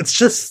eyes because it's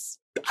just.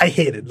 I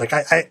hate it. Like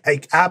I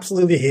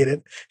absolutely hate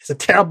it. It's a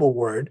terrible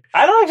word.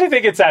 I don't actually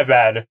think it's that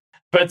bad.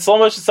 But slow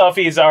motion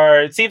selfies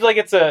it seems like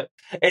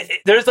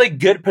there's like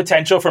good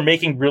potential for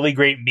making really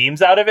great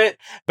memes out of it,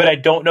 but I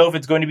don't know if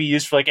it's going to be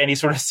used for like any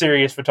sort of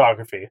serious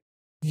photography.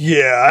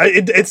 Yeah,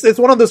 it's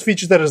one of those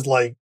features that is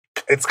like,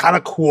 it's kind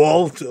of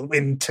cool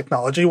in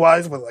technology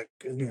wise, but like,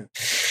 and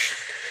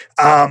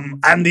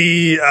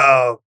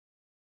the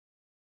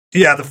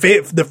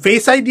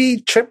Face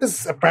ID chip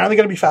is apparently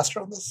going to be faster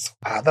on this.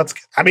 That's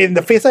good. I mean,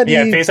 the Face ID.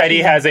 Yeah, Face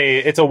ID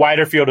it's a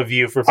wider field of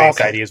view for Face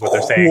ID is what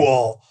they're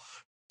saying.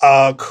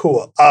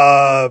 Cool.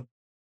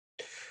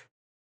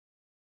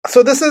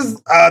 So this is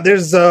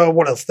there's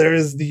what else? There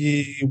is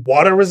the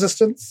water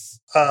resistance.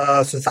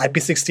 So it's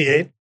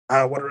IP68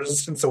 water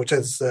resistance, so which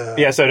is so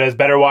it has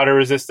better water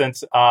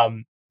resistance.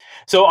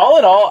 So all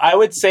in all, I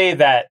would say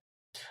that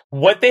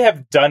what they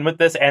have done with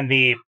this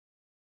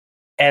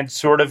and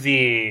sort of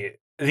the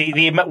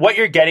what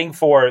you're getting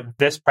for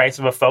this price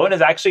of a phone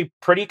is actually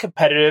pretty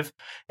competitive,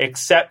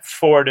 except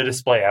for the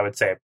display, I would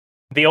say.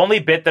 The only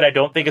bit that I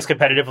don't think is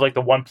competitive, like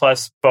the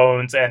OnePlus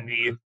phones and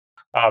the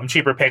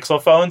cheaper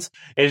Pixel phones,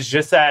 is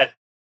just that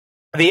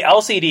the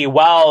LCD,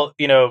 while,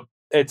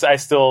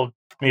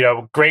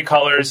 great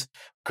colors,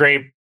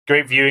 great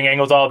viewing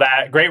angles, all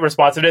that, great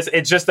responsiveness.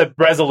 It's just the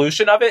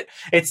resolution of it.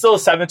 It's still a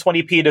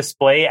 720p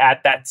display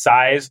at that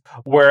size,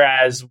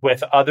 whereas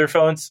with other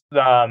phones,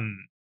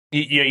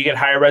 you get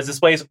higher res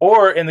displays,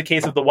 or in the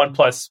case of the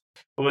OnePlus,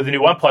 with the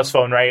new OnePlus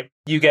phone, right,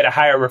 you get a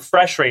higher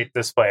refresh rate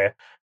display.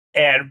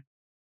 And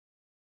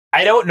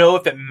I don't know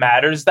if it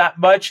matters that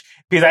much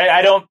because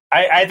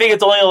I think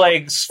it's only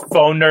like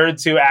phone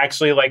nerds who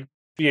actually like.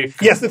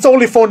 Yes, it's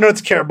only phone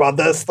nerds care about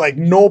this. Like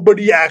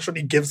nobody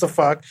actually gives a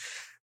fuck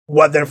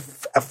what their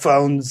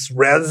phone's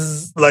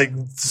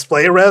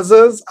display res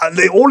is.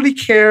 They only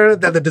care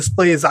that the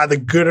display is either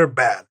good or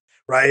bad,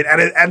 right?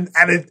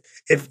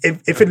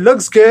 If it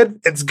looks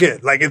good, it's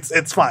good. Like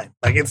it's fine.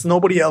 Like it's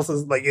nobody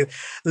else's. Like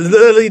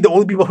literally the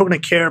only people who are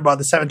going to care about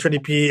the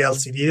 720p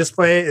LCD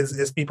display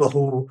is people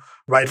who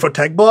write for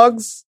tech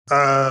blogs.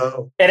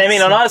 And I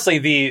mean, honestly,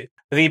 the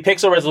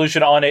pixel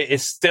resolution on it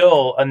is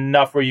still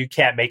enough where you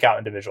can't make out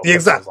individual pixels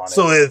exactly. on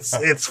it.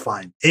 So it's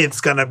fine. It's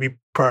gonna be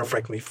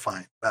perfectly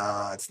fine.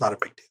 It's not a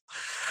big deal.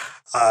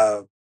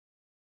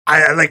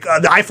 I like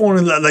the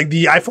iPhone. Like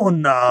the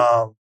iPhone,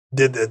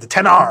 the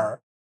 10R.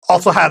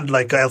 Also had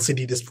like a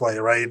LCD display,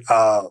 right?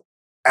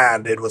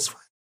 And it was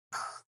fine.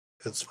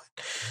 It's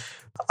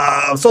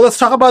fine. So let's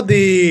talk about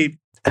the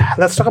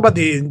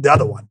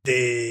other one,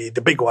 the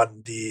big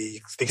one,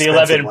 the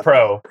 11 one.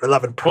 Pro.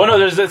 11 Pro. Well,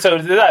 no,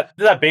 they're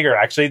not bigger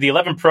actually. The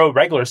 11 Pro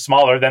regular is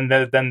smaller than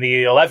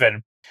the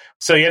 11.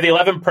 So you have the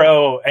 11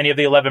 Pro and you have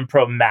the 11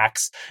 Pro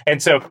Max.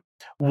 And so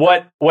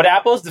what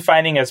Apple is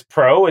defining as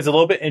Pro is a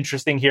little bit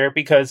interesting here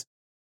because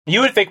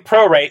you would think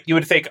Pro, right? You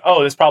would think,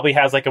 oh, this probably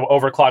has like an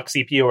overclocked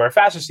CPU or a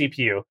faster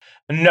CPU.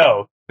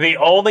 No, the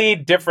only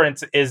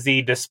difference is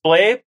the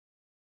display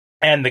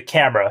and the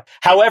camera.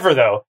 However,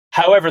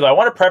 I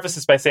want to preface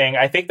this by saying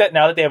I think that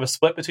now that they have a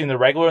split between the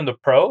regular and the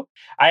Pro,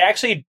 I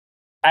actually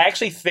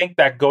think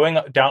that going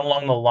down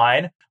along the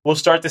line, we'll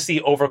start to see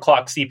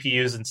overclocked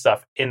CPUs and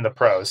stuff in the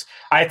Pros.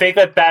 I think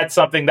that that's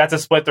a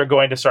split they're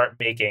going to start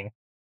making.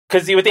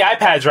 Because with the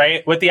iPads,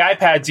 right? With the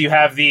iPads, you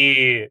have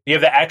the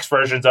X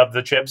versions of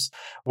the chips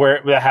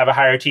where they have a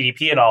higher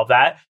TDP and all of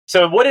that.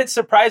 So it wouldn't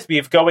surprise me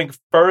if going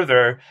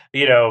further,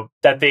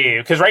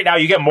 because right now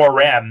you get more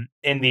RAM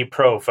in the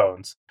Pro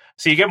phones.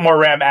 So you get more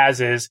RAM as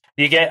is.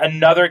 You get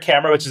another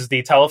camera, which is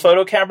the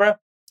telephoto camera,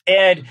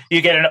 and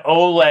you get an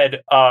OLED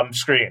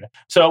screen.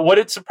 So it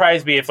wouldn't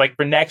surprise me if, like,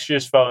 for next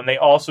year's phone, they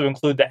also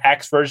include the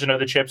X version of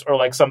the chips or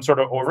like some sort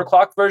of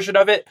overclocked version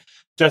of it,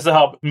 just to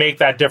help make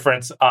that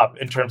difference up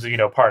in terms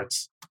of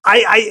parts.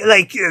 I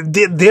like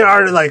they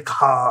are like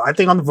I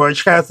think on the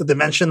Vergecast that they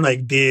mentioned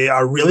like they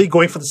are really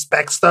going for the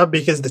spec stuff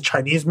because the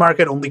Chinese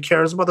market only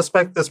cares about the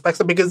spec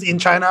stuff because in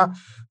China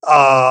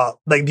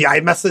like the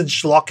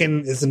iMessage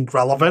lock-in isn't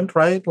relevant,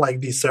 right? Like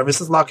the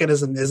services lock-in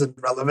isn't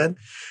relevant.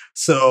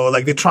 So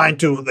like they're trying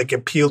to like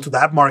appeal to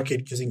that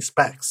market using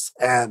specs.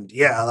 And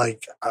yeah,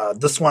 like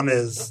this one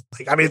is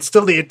like I mean it's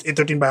still the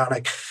A13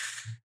 Bionic.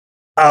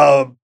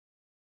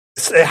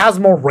 It has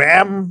more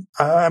RAM,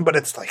 but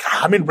it's like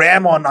I mean,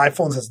 RAM on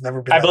iPhones has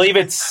never been. I believe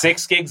it's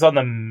 6 gigs on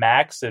the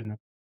Max and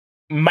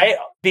might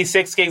be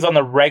 6 gigs on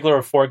the regular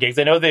or 4 gigs.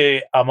 I know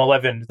the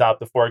 11 is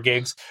not the 4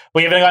 gigs.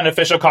 We haven't gotten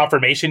official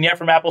confirmation yet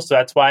from Apple, so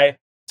that's why.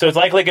 So it's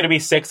likely going to be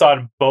 6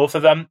 on both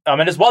of them.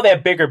 And as well, they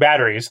have bigger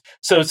batteries.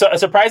 So a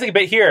surprising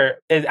bit here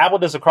is Apple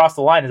does across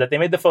the line is that they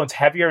made the phones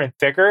heavier and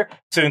thicker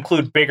to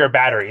include bigger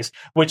batteries,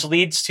 which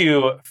leads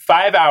to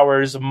 5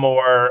 hours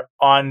more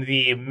on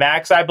the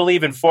Max, I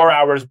believe, and 4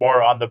 hours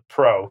more on the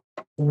Pro.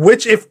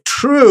 Which, if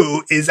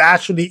true, is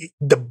actually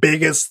the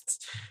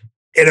biggest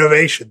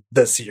innovation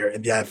this year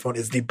in the iPhone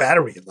is the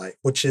battery life,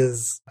 which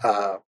is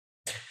I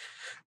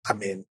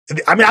mean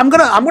I'm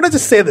gonna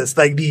just say this,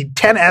 like the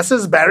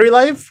XS's battery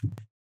life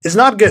is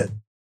not good.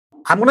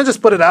 I'm gonna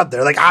just put it out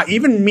there. Like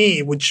even me,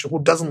 who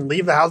doesn't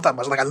leave the house that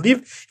much, like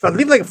if I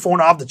leave like a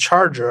phone off the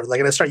charger, like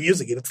and I start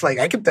using it, it's like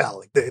I can tell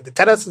like the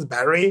XS's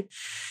battery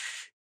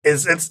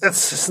is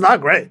it's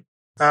not great.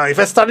 If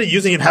I started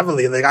using it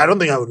heavily, like I don't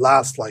think I would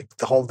last like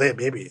the whole day.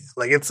 Maybe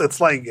like it's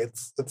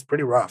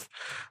pretty rough.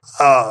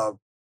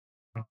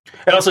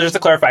 And also, just to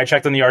clarify, I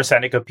checked on the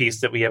Arsenica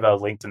piece that we have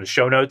linked in the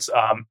show notes.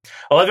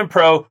 11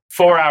 Pro,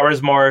 4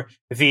 hours more.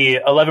 The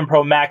 11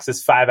 Pro Max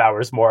is 5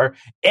 hours more.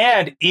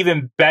 And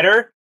even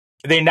better,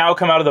 they now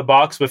come out of the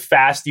box with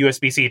fast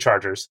USB-C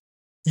chargers.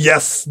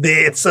 Yes,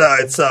 they have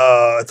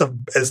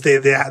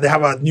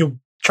a new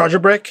charger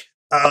brick.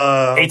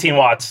 18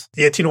 watts.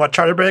 The 18-watt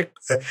charger brick.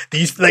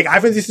 These like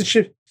iPhones used to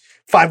ship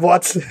 5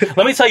 watts.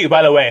 Let me tell you,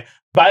 by the way,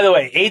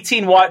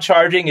 18-watt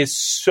charging is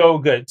so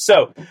good.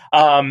 So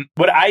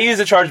what I use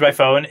to charge my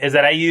phone is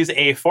that I use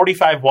a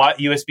 45-watt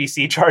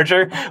USB-C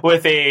charger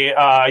with a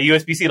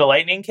USB-C to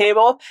Lightning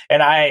cable,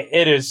 and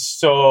it is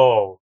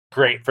so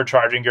great for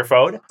charging your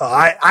phone.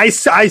 I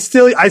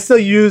still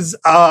use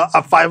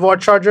a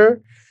 5-watt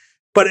charger,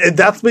 but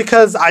that's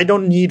because I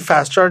don't need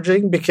fast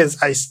charging because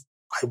I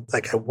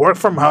work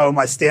from home.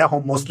 I stay at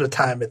home most of the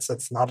time.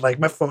 It's not like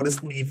my phone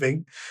is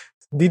leaving.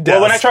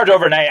 Well, when I charge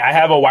overnight, I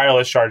have a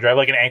wireless charger. I have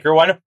like an Anker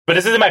one, but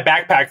this is in my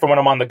backpack for when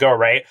I'm on the go,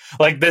 right?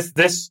 Like this,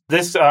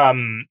 I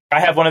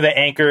have one of the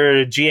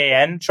Anker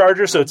GAN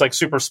chargers, so it's like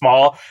super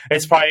small.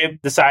 It's probably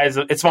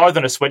it's smaller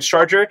than a Switch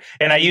charger,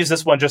 and I use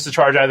this one just to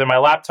charge either my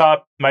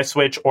laptop, my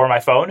Switch, or my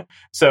phone.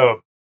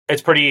 So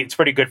it's pretty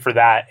good for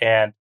that.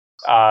 And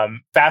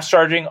fast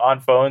charging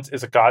on phones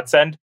is a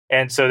godsend.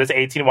 And so this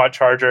 18-watt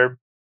charger.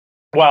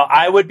 Well,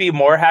 I would be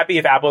more happy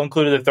if Apple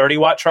included the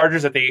 30-watt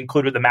chargers that they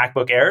included with the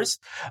MacBook Airs.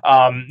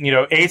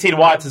 18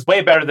 watts is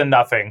way better than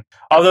nothing.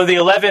 Although the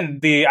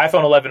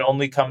iPhone 11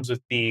 only comes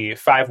with the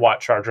 5-watt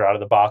charger out of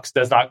the box,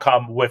 does not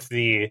come with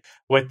the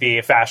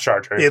fast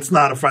charger. It's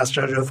not a fast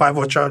charger. The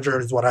 5-watt charger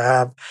is what I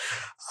have.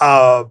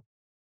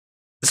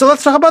 So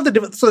let's talk about the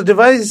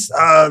device.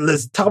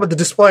 Let's talk about the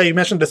display. You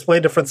mentioned display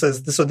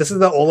differences. So this is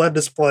the OLED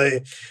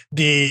display.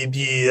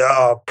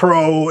 The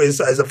Pro is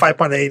a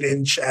 5.8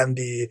 inch, and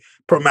the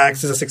Pro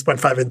Max is a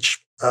 6.5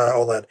 inch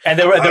OLED. And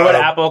they're what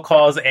Apple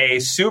calls a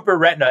Super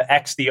Retina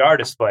XDR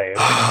display.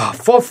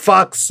 For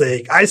fuck's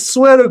sake! I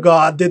swear to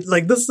God, this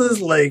is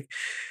the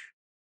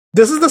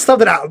stuff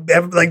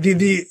that like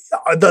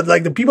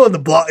the people in the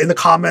blog in the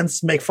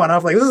comments make fun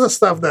of. Like this is the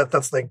stuff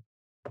that's like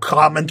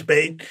comment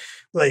bait.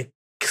 Like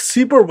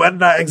Super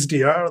Retina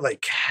XDR,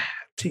 like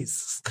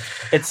Jesus.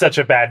 It's such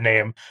a bad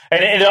name.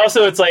 And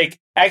also it's like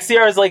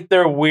XDR is like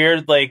their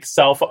weird like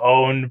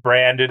self-owned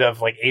branded of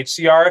like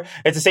HDR.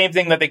 It's the same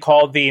thing that they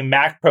call the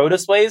Mac Pro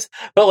displays,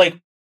 but like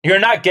you're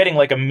not getting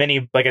like a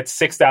mini, like a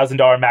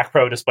 $6,000 Mac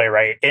Pro display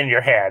right in your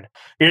hand.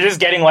 You're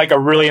just getting like a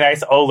really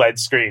nice OLED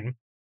screen,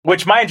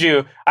 which mind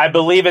you, I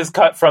believe is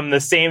cut from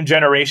the same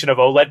generation of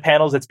OLED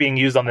panels that's being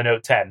used on the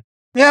Note 10.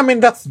 Yeah, I mean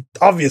that's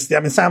obviously. I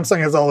mean, Samsung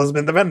has always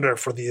been the vendor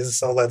for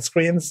these OLED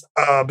screens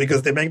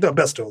because they make the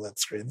best OLED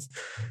screens.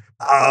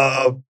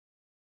 Uh,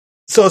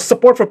 so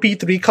support for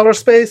P3 color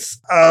space.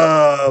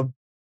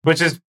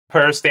 Which is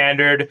per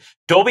standard.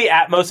 Dolby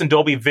Atmos and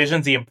Dolby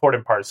Vision's the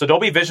important part. So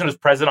Dolby Vision was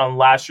present on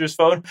last year's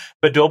phone,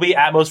 but Dolby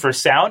Atmos for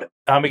sound,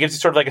 it gives you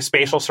sort of like a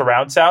spatial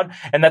surround sound,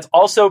 and that's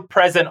also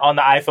present on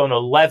the iPhone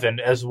 11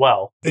 as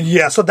well.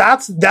 Yeah, so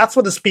that's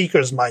for the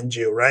speakers, mind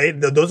you, right?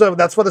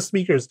 That's for the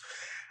speakers.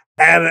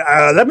 And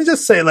let me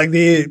just say, like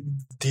the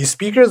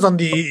speakers on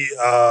the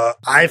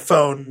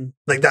iPhone,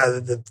 like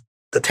the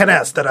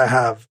 10s that I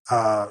have,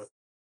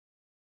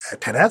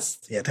 10s,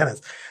 yeah,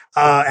 10s,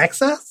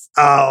 XS,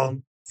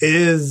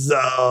 is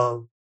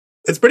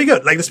it's pretty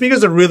good. Like the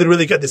speakers are really,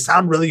 really good. They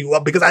sound really well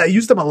because I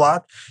use them a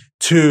lot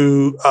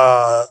to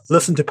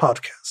listen to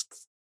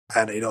podcasts,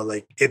 and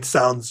like it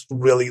sounds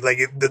really like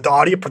the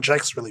audio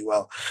projects really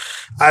well.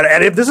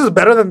 And if this is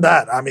better than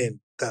that, I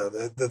mean,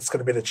 that's going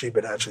to be an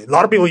achievement. Actually, a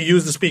lot of people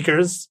use the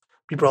speakers.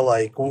 People are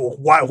like,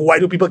 why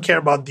do people care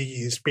about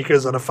the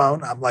speakers on a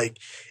phone? I'm like,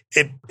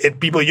 it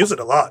people use it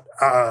a lot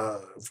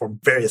for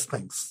various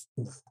things.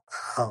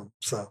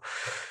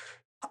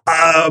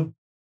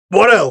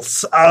 What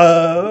else?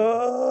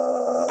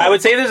 I would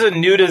say there's a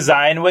new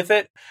design with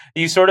it.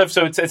 You sort of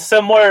it's a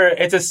similar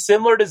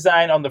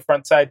design on the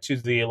front side to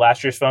the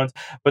last year's phones,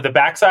 but the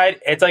back side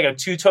it's like a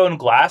two-tone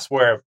glass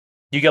where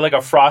you get like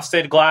a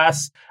frosted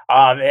glass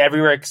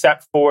everywhere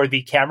except for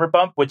the camera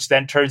bump, which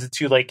then turns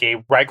into like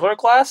a regular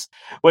glass,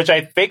 which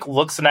I think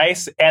looks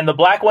nice. And the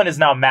black one is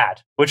now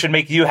matte, which would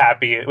make you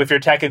happy with your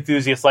tech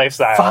enthusiast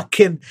lifestyle.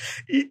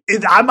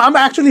 I'm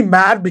actually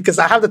mad because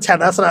I have the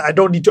 10s and I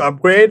don't need to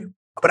upgrade.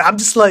 But I'm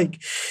just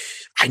like,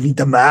 I need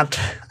the matte.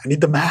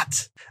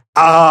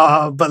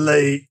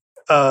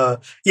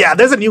 Yeah,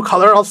 there's a new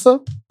color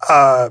also,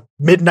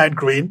 midnight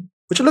green,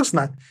 which looks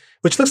nice.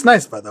 Which looks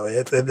nice, by the way.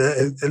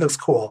 It looks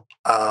cool.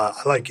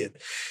 I like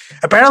it.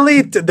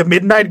 Apparently, the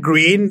midnight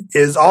green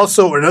is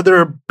also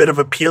another bit of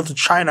appeal to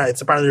China.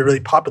 It's apparently a really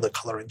popular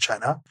color in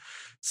China.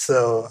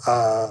 So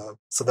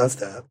that's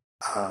that.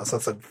 So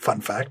that's a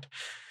fun fact.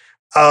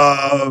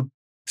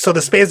 So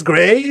the space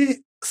gray,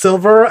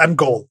 silver, and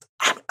gold.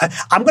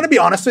 I'm going to be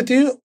honest with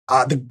you.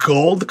 The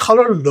gold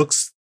color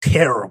looks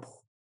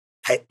terrible.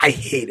 I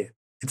hate it.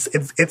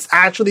 It's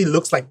actually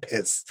looks like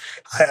piss.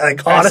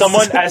 As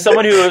someone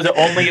who has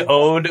only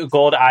owned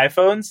gold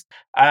iPhones,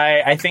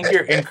 I think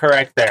you're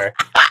incorrect there.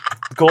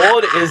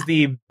 Gold is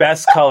the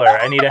best color.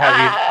 You need to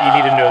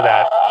know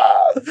that.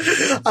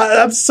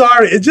 I'm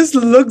sorry. It just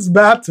looks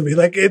bad to me.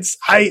 Like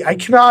I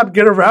cannot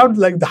get around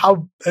like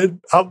how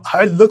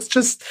it looks.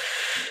 Just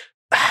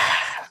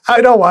I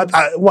don't want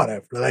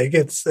whatever. Like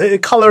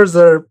colors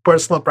are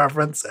personal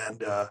preference,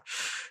 and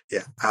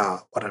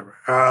whatever.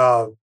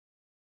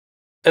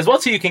 As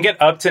well, so you can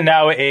get up to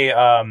now a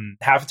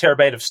half a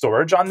terabyte of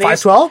storage on these.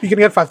 512? You can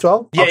get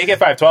 512? Yeah, you get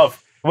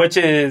 512, which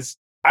is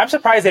I'm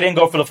surprised they didn't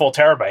go for the full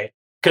terabyte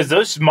because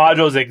those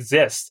modules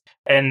exist,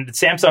 and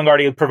Samsung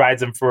already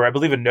provides them for, I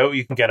believe, a Note.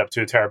 You can get up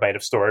to a terabyte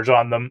of storage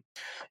on them.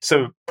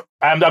 So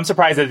I'm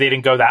surprised that they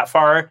didn't go that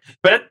far.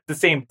 But at the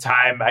same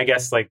time, I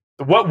guess like,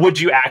 what would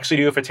you actually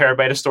do with a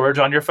terabyte of storage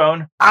on your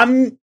phone? I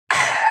mean,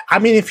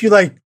 if you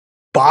like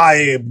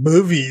buy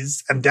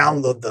movies and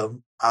download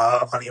them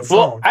on your phone.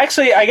 Well,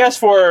 actually, I guess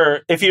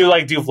if you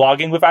like do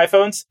vlogging with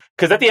iPhones,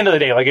 because at the end of the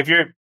day, like if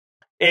you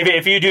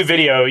do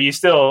video,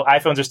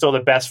 iPhones are still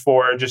the best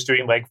for just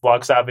doing like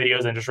vlog style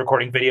videos and just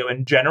recording video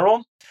in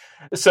general.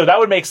 So that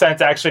would make sense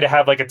actually to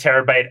have like a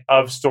terabyte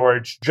of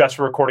storage just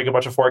for recording a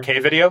bunch of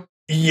 4K video.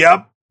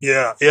 Yep.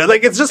 Yeah.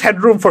 Like it's just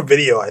headroom for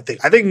video. I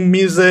think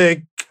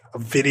music,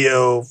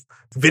 video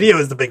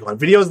is the big one.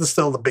 Video is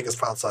still the biggest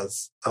file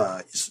size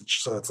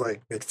usage, so it's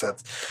like makes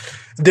sense.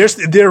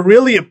 They're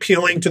really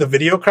appealing to the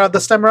video crowd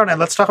this time around, and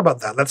let's talk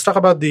about that. Let's talk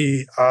about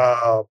the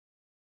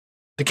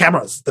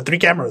cameras, the 3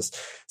 cameras.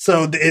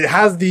 So it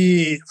has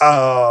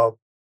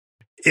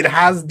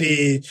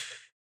the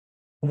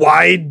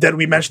wide that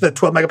we mentioned, the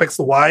 12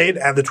 megapixel wide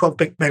and the 12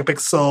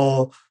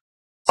 megapixel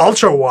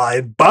ultra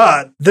wide,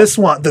 but this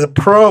one, the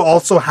Pro,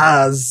 also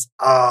has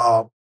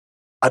a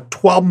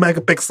 12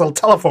 megapixel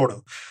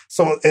telephoto.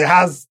 So it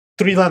has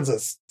 3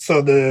 lenses.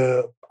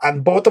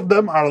 And both of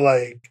them are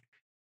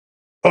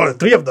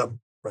 3 of them,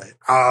 right?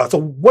 So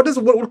what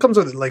comes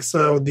with it? Like,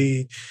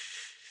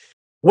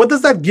 what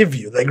does that give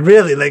you? Like,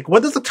 really, like,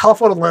 what does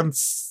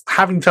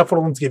having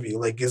telephoto lens give you?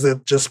 Like, is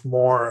it just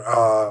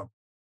more,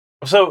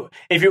 So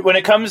when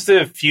it comes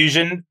to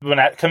Fusion, when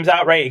that comes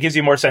out, right, it gives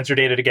you more sensor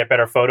data to get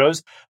better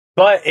photos,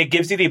 but it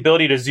gives you the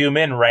ability to zoom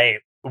in,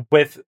 right,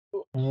 with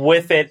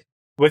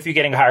you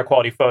getting higher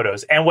quality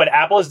photos. And what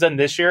Apple has done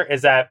this year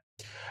is that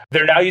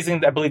they're now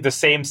using, I believe, the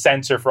same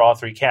sensor for all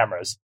 3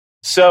 cameras.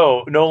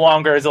 So no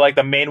longer is it like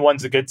the main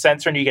one's a good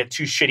sensor and you get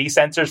 2 shitty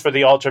sensors for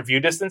the ultra view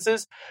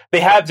distances.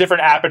 They have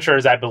different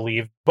apertures, I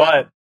believe,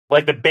 but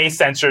like the base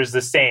sensor is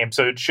the same.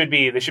 So they should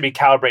be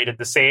calibrated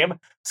the same.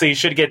 So you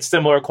should get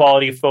similar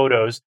quality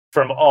photos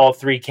from all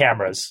three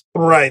cameras.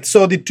 Right.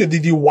 So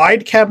the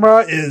wide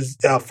camera is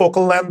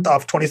focal length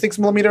of 26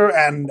 millimeter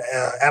and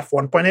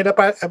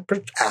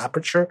f1.8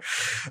 aperture.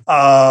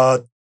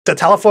 The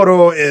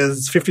telephoto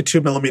is 52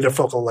 millimeter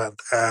focal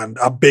length and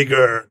a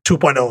bigger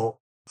 2.0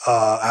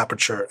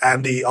 aperture,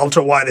 and the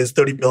ultra wide is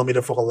 30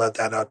 millimeter focal length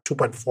and a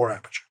 2.4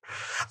 aperture.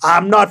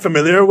 I'm not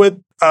familiar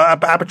with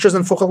apertures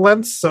and focal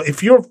lengths, so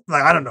if you're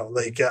like, I don't know,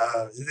 like,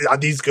 are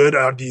these good?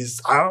 Are these?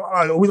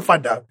 We'll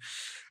find out.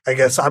 I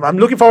guess I'm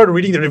looking forward to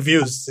reading the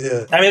reviews.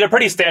 Yeah. I mean, they're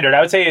pretty standard.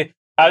 I would say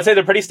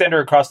they're pretty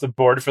standard across the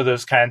board for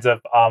those kinds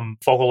of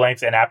focal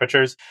lengths and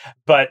apertures.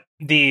 But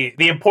the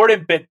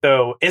important bit,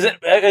 though,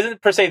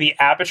 isn't per se the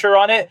aperture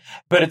on it,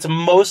 but it's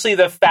mostly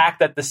the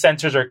fact that the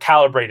sensors are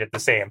calibrated the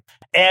same.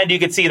 And you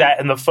can see that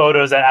in the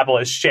photos that Apple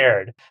has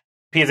shared.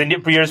 Because in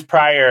years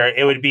prior,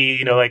 it would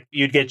be, like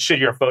you'd get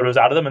shittier photos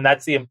out of them, and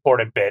that's the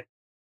important bit.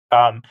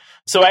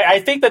 So I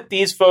think that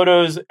these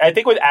photos, I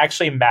think what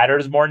actually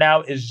matters more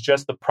now is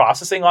just the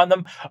processing on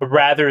them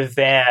rather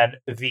than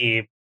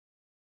the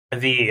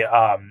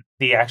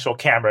actual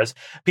cameras.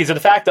 Because the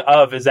fact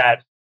of is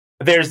that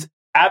there's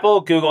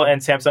Apple, Google,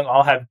 and Samsung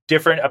all have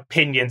different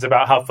opinions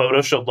about how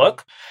photos should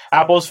look.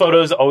 Apple's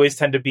photos always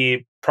tend to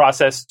be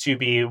processed to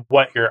be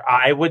what your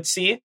eye would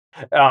see.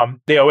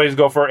 They always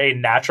go for a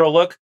natural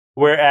look,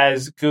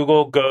 whereas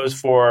Google goes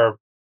for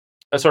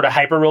a sort of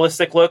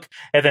hyper-realistic look,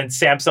 and then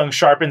Samsung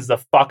sharpens the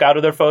fuck out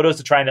of their photos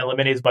to try and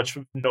eliminate as much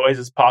noise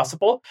as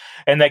possible,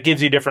 and that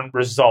gives you different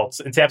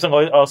results. And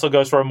Samsung also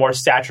goes for a more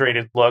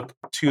saturated look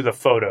to the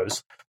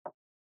photos.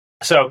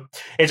 So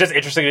it's just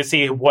interesting to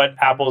see what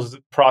Apple's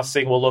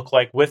processing will look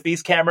like with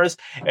these cameras,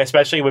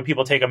 especially when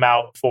people take them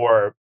out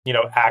for,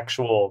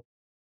 actual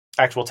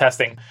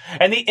testing.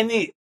 And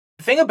the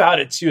thing about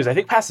it too is I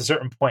think past a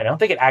certain point, I don't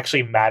think it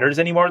actually matters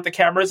anymore with the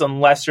cameras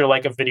unless you're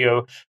like a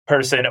video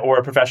person or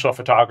a professional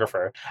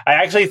photographer. I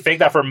actually think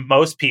that for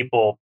most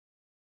people,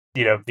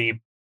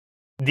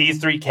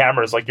 these three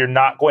cameras, like, you're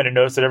not going to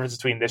notice the difference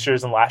between this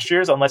year's and last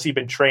year's unless you've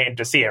been trained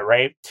to see it,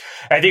 right?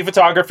 I think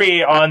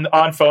photography on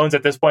phones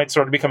at this point is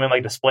sort of becoming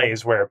like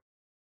displays where,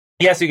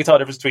 yes, you can tell the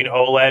difference between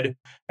OLED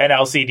and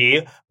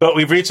LCD, but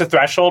we've reached a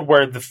threshold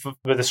where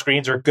the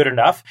screens are good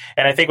enough.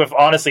 And I think with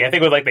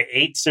like the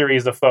 8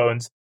 series of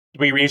phones,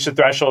 we reached a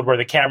threshold where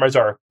the cameras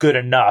are good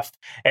enough.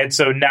 And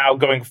so now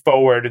going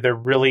forward, there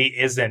really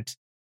isn't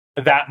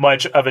that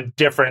much of a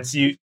difference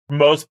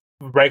most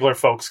regular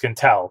folks can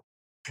tell.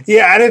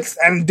 Yeah,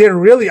 and they're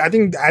really, I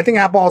think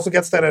Apple also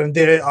gets that, and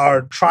they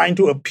are trying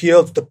to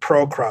appeal to the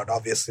pro crowd,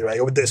 obviously, right?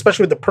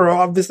 Especially with the pro,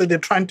 obviously, they're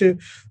trying to.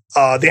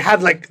 They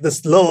had like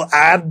this little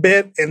ad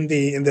bit in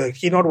the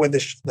keynote where they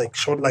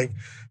showed like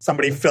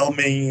somebody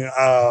filming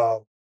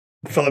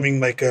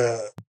like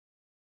a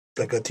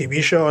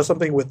TV show or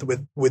something with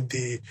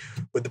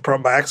the Pro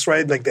Max,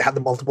 right? Like they had the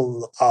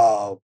multiple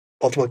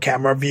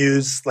camera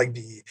views, like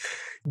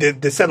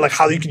they said like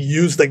how you can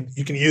use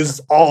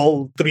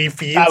all 3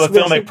 feeds. With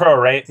Filmic Pro,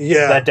 right?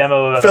 Yeah, that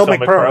demo of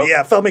Filmic Pro.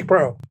 Yeah, Filmic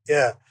Pro.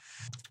 Yeah,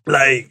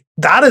 like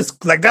that is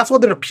like that's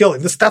what they're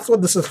appealing. That's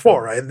what this is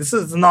for, right? This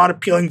is not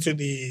appealing to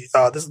the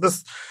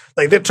this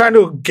like they're trying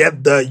to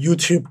get the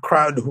YouTube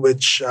crowd,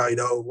 which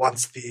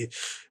wants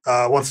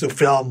to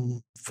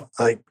film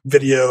like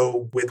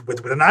video with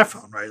an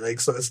iPhone, right? Like,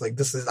 so it's like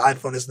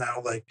iPhone is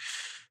now like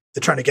they're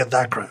trying to get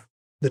that crowd.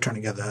 They're trying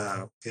to get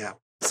yeah.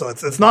 So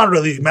it's not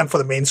really meant for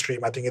the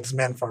mainstream. I think it's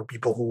meant for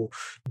people who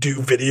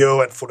do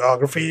video and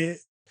photography,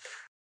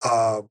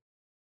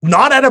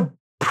 not at a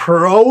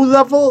pro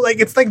level. Like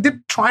it's like they're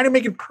trying to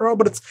make it pro,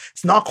 but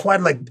it's not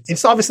quite like,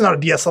 it's obviously not a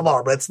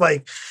DSLR, but it's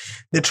like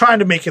they're trying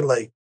to make it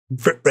like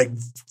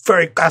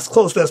very as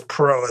close to as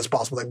pro as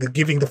possible. Like they're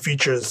giving the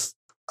features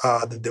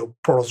that the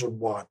pros would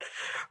want.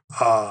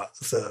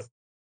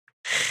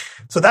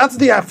 So that's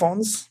the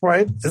iPhones,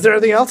 right? Is there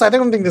anything else? I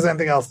don't think there's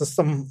anything else. There's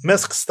some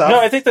MISC stuff. No,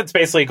 I think that's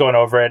basically going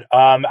over it.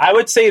 I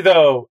would say,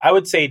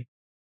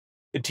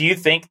 do you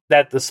think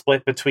that the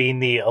split between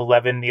the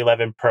 11 and the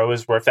 11 Pro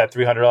is worth that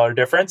 $300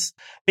 difference?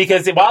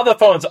 Because while the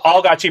phones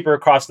all got cheaper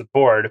across the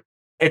board,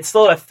 it's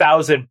still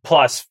 $1,000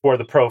 plus for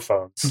the Pro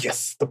phones.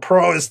 Yes, the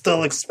Pro is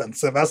still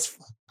expensive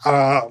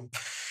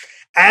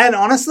and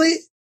honestly,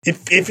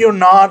 if you're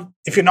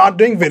not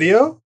doing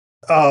video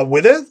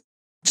with it,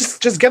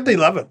 just get the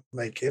 11.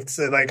 Like it's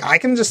like I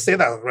can just say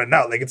that right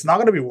now. Like it's not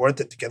going to be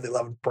worth it to get the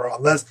 11 Pro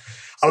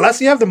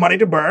unless you have the money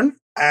to burn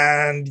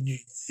and you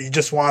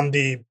just want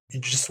the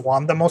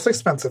most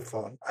expensive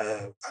phone.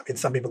 I mean,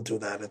 some people do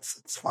that.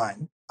 It's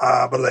fine.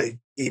 But like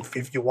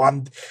if you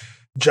want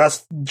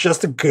just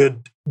a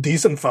good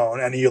decent phone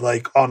and you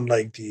like on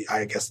like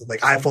I guess like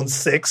iPhone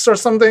 6 or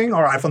something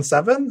or iPhone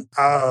 7,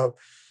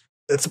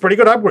 it's a pretty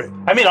good upgrade.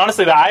 I mean,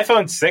 honestly, the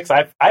iPhone 6,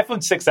 iPhone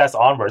 6S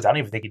onwards, I don't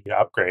even think you need to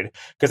upgrade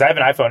because I have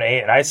an iPhone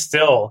 8 and I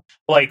still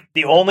like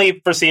the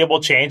only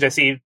foreseeable change I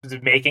see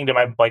making to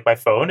my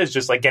phone is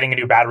just like getting a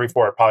new battery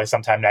for it probably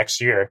sometime next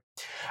year.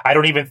 I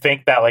don't even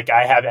think that like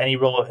I have any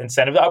real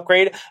incentive to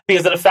upgrade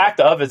because the fact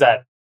of is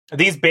that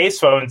these base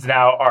phones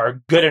now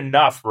are good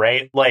enough,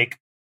 right? Like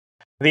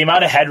the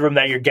amount of headroom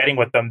that you're getting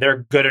with them,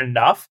 they're good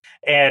enough.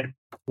 And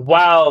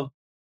while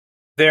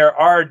there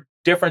are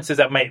differences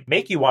that might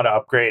make you want to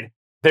upgrade,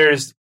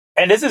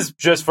 and this is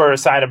just for a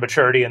sign of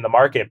maturity in the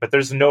market, but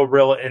there's no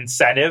real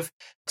incentive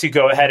to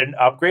go ahead and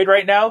upgrade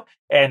right now.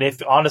 And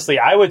if honestly,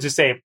 I would just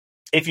say,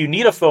 if you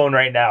need a phone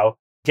right now,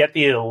 get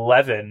the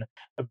 11.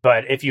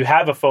 But if you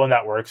have a phone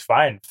that works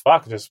fine,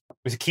 just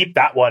keep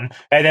that one,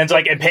 and then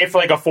and pay for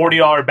like a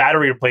 $40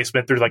 battery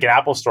replacement through like an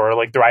Apple store,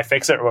 like through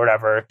iFixit or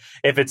whatever.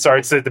 If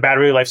the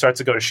battery life starts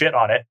to go to shit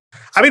on it.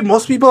 I mean,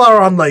 most people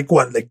are on like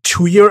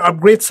 2-year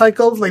upgrade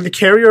cycles. Like the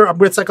carrier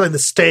upgrade cycle in the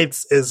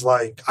States is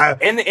like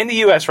in the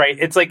US, right?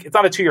 It's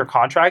not a 2-year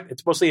contract.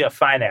 It's mostly a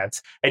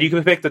finance, and you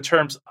can pick the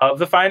terms of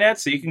the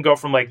finance. So you can go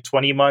from like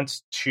 20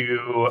 months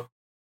to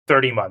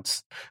 30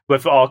 months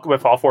with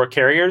all 4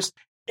 carriers.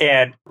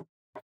 And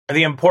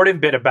the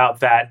important bit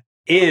about that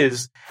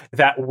is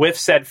that with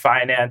said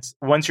finance,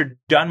 once you're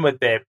done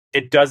with it,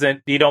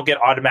 you don't get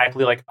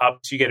automatically like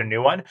up to get a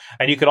new one.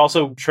 And you could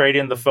also trade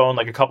in the phone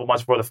like a couple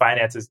months before the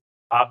finance is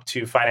up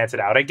to finance it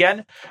out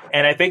again.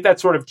 And I think that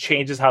sort of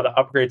changes how the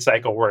upgrade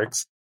cycle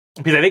works.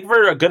 Because I think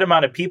for a good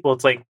amount of people,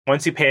 it's like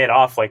once you pay it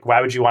off, like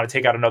why would you want to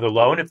take out another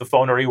loan if the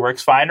phone already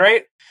works fine,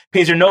 right?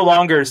 Because you're no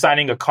longer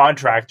signing a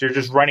contract. You're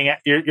just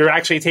you're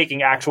actually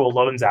taking actual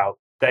loans out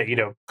that,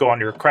 go on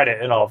your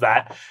credit and all of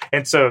that.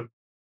 And so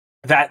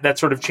that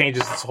sort of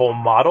changes this whole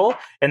model.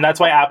 And that's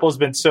why Apple's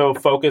been so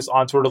focused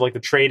on sort of like the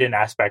trade-in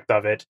aspect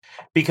of it,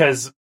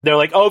 because they're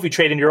like, oh, if you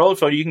trade in your old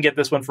phone, you can get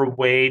this one for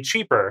way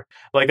cheaper.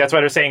 Like that's why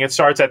they're saying it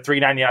starts at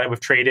 $399 with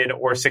trade-in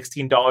or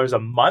 $16 a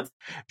month,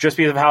 just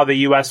because of how the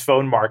US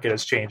phone market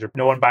has changed.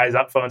 No one buys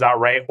up phones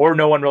outright, or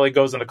no one really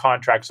goes into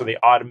contract, so they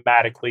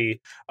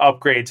automatically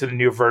upgrade to the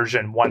new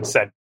version once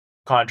that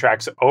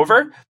contract's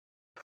over.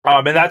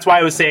 And that's why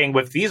I was saying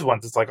with these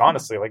ones, it's like,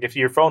 honestly, like if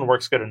your phone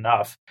works good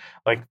enough,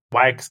 like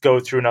why go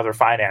through another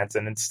finance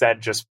and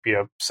instead just,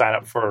 sign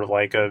up for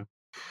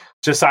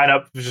just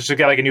to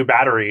get like a new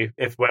battery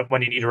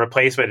when you need a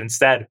replacement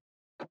instead.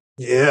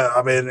 Yeah,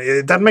 I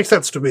mean, that makes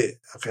sense to me.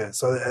 Okay,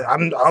 so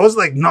I was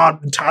like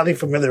not entirely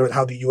familiar with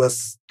how the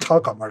U.S.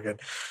 telecom market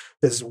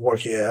is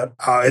working yet.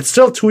 It's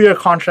still 2-year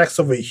contracts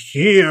over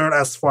here,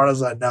 as far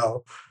as I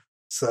know.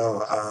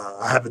 So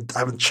I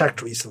haven't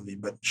checked recently,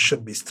 but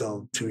should be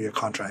still 2-year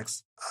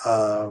contracts.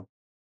 So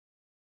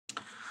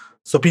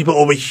people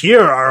over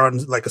here are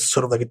on like a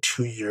sort of like a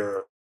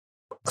 2-year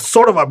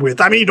sort of upgrade.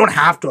 I mean, you don't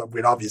have to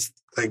upgrade, obviously,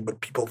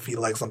 but people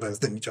feel like sometimes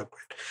they need to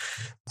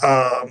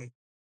upgrade.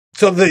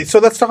 So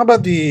let's talk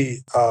about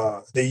the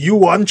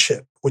U1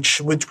 chip,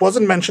 which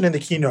wasn't mentioned in the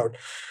keynote.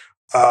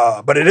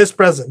 But it is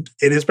present.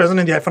 It is present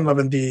in the iPhone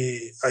 11.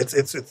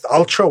 It's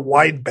ultra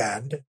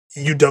wideband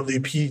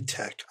UWB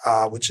tech,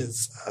 which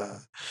is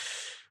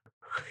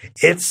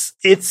it's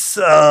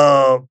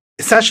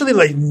essentially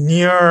like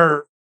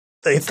near.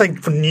 It's like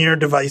for near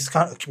device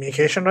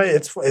communication, right?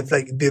 It's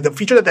like the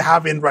feature that they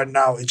have in right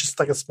now is just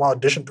like a small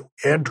addition to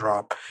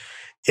AirDrop.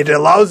 It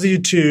allows you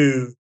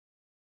to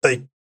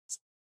like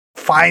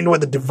find where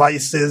the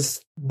device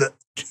is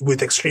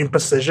with extreme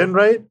precision,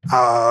 right?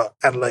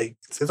 And like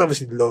it's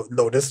obviously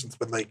low distance,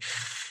 but like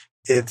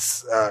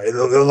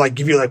it'll like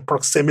give you like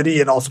proximity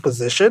and also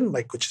position,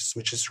 like which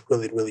is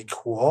really, really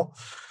cool.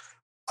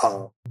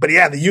 But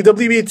yeah, the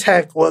UWB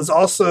tech was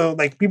also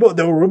like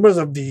there were rumors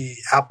of the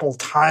Apple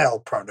Tile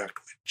product,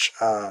 which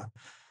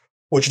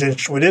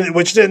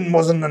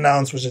wasn't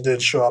announced, which it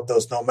didn't show up. There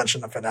was no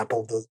mention of it.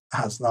 Apple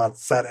has not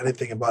said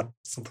anything about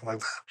something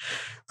like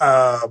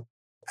that.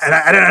 And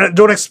I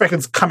don't expect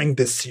it's coming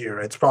this year.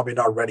 It's probably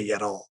not ready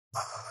at all.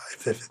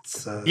 If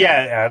it's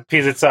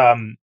because it's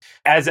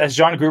as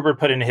John Gruber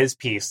put in his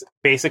piece,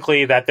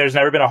 basically that there's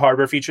never been a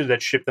hardware feature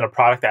that's shipped in a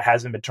product that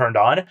hasn't been turned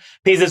on.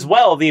 Because as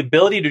well, the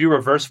ability to do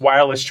reverse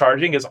wireless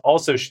charging is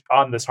also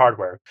on this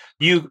hardware.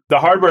 The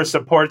hardware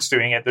supports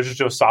doing it. There's just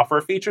no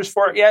software features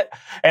for it yet.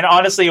 And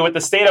honestly, with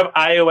the state of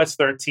iOS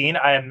 13,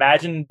 I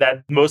imagine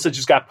that most of it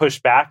just got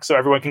pushed back so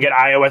everyone can get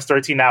iOS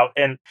 13 out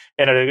in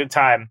a good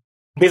time.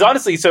 Because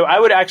honestly, so I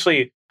would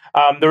actually,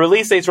 the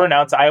release dates were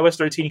announced. iOS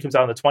 13 comes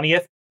out on the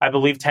 20th. I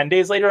believe 10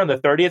 days later on the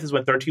 30th is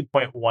when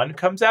 13.1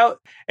 comes out.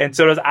 And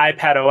so does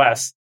iPad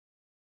OS.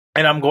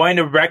 And I'm going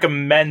to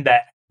recommend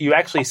that you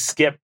actually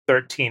skip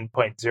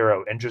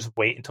 13.0 and just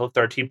wait until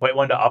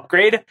 13.1 to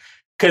upgrade.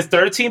 Because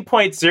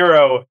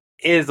 13.0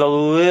 is a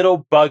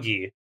little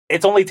buggy.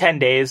 It's only 10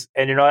 days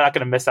and you're not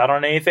going to miss out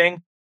on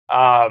anything.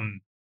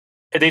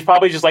 They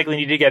probably just likely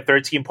need to get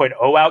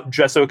 13.0 out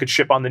just so it could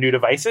ship on the new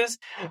devices.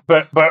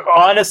 But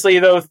honestly,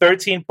 though,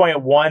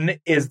 13.1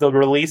 is the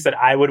release that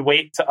I would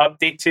wait to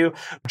update to,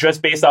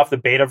 just based off the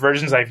beta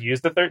versions I've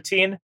used the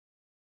 13.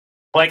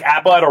 Like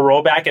Apple had to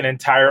roll back an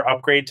entire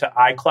upgrade to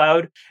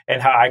iCloud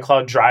and how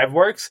iCloud Drive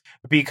works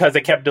because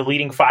it kept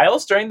deleting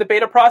files during the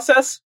beta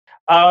process.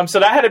 So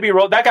that had to be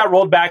that got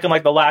rolled back in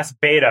like the last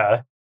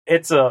beta.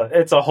 It's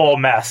a whole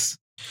mess.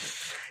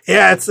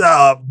 Yeah, it's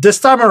this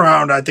time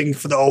around. I think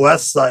for the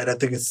OS side, I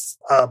think it's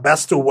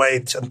best to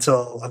wait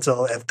until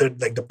after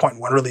like the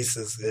 0.1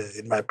 releases,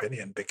 in my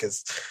opinion,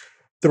 because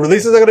the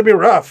releases are going to be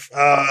rough.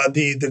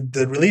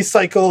 The release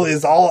cycle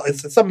is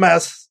it's a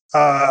mess.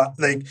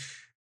 Like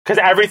because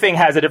everything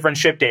has a different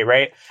ship date,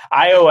 right?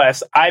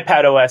 iOS,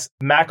 iPadOS,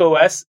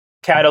 macOS,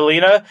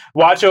 Catalina,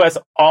 watchOS,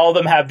 all of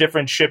them have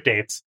different ship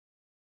dates.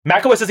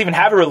 macOS doesn't even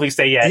have a release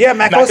date yet. Yeah,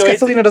 macOS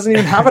Catalina doesn't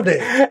even have a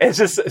date. It's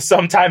just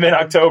sometime in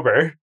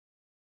October.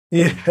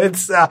 Yeah,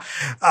 it's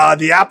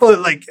the Apple,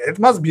 like, it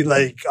must be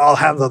like all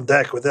hands on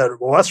deck with their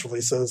OS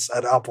releases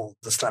at Apple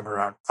this time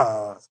around.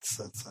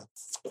 It's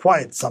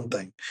quite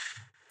something.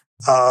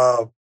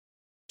 So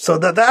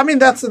I mean,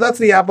 that's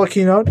the Apple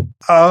keynote.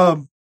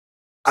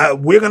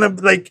 We're gonna,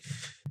 like,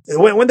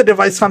 when the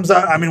device comes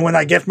out. I mean, when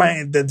I get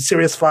the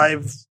Series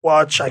 5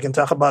 watch, I can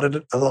talk about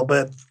it a little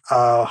bit.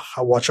 How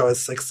WatchOS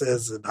 6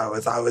 is and how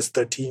iOS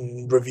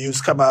 13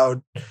 reviews come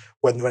out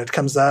when it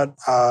comes out.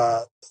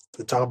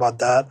 We talk about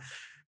that.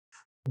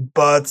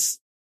 But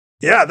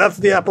yeah, that's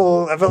the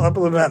Apple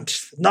event.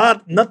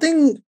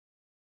 Nothing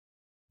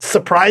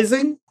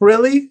surprising,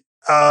 really.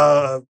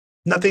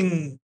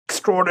 Nothing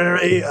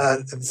extraordinary.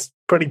 It's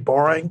pretty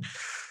boring,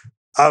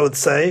 I would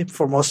say,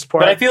 for most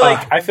part. But I feel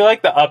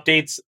like the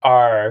updates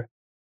are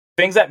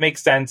things that make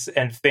sense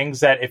and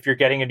things that, if you're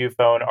getting a new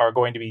phone, are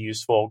going to be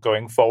useful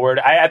going forward.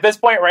 At this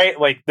point, right,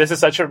 like, this is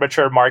such a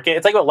mature market.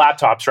 It's like with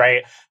laptops,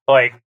 right?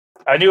 Like,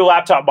 a new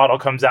laptop model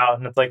comes out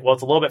and it's like, well,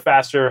 it's a little bit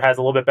faster, has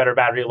a little bit better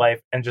battery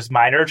life, and just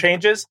minor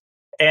changes.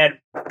 And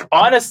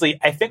honestly,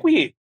 I think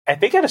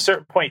at a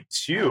certain point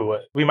too,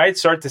 we might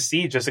start to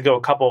see, just to go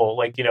a couple,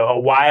 like, a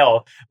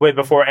while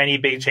before any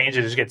big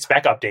changes, get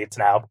spec updates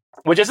now,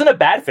 which isn't a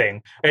bad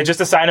thing. It's just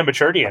a sign of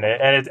maturity in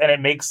it,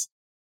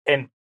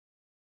 and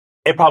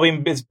it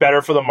probably is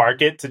better for the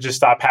market to just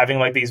stop having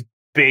like these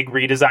big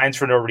redesigns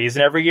for no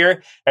reason every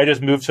year and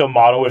just move to a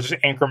model with just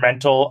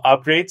incremental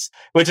updates,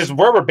 which is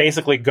where we're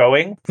basically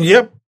going.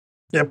 Yep.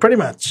 Yeah, pretty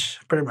much.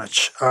 There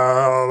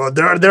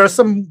are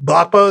some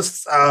blog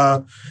posts.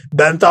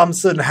 Ben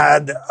Thompson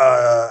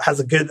has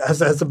a good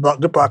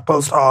blog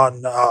post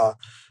on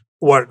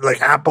what,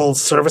 like,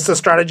 Apple's services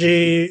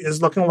strategy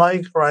is looking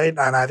like, right?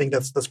 And I think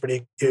that's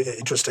pretty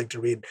interesting to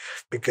read,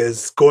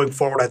 because going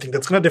forward, I think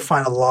that's going to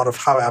define a lot of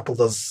how Apple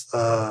does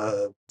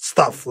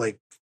stuff, like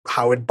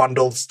how it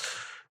bundles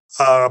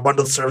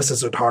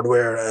services with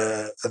hardware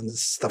and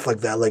stuff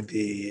like that, like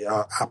the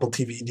Apple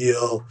TV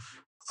deal.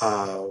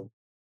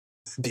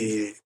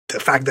 The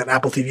fact that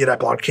Apple TV and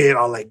Apple Arcade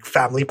are like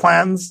family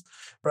plans,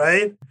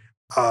 right?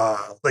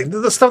 Like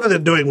the stuff that they're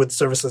doing with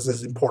services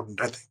is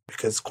important, I think,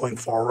 because going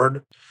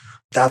forward,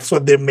 that's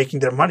what they're making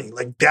their money.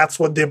 Like, that's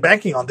what they're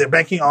banking on. They're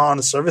banking on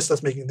a service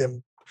that's making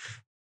them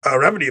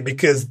revenue,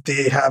 because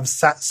they have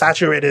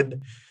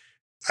saturated,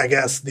 I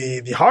guess,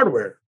 the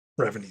hardware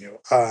revenue.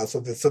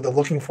 So they're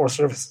looking for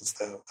services,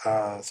 though.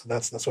 So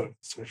that's what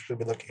we should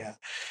be looking at.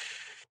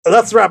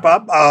 Let's wrap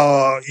up.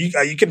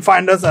 You can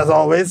find us, as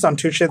always, on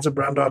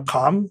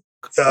twoshadesoфbrown.com.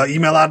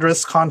 Email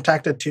address,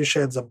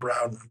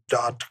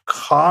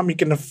 contact@twoshadesoфbrown.com. You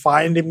can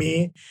find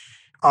me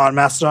on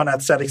Mastodon at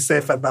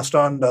staticsafe at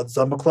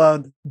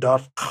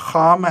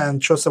mastodon.zumblecloud.com.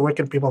 And Chosa, where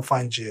can people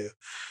find you?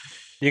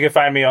 You can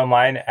find me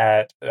online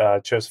at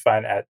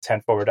Chosafine at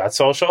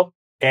 10forward.social.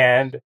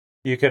 And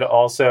you could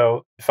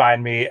also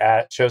find me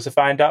at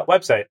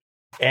chosafine.website.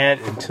 And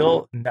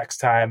until next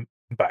time,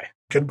 bye.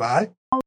 Goodbye.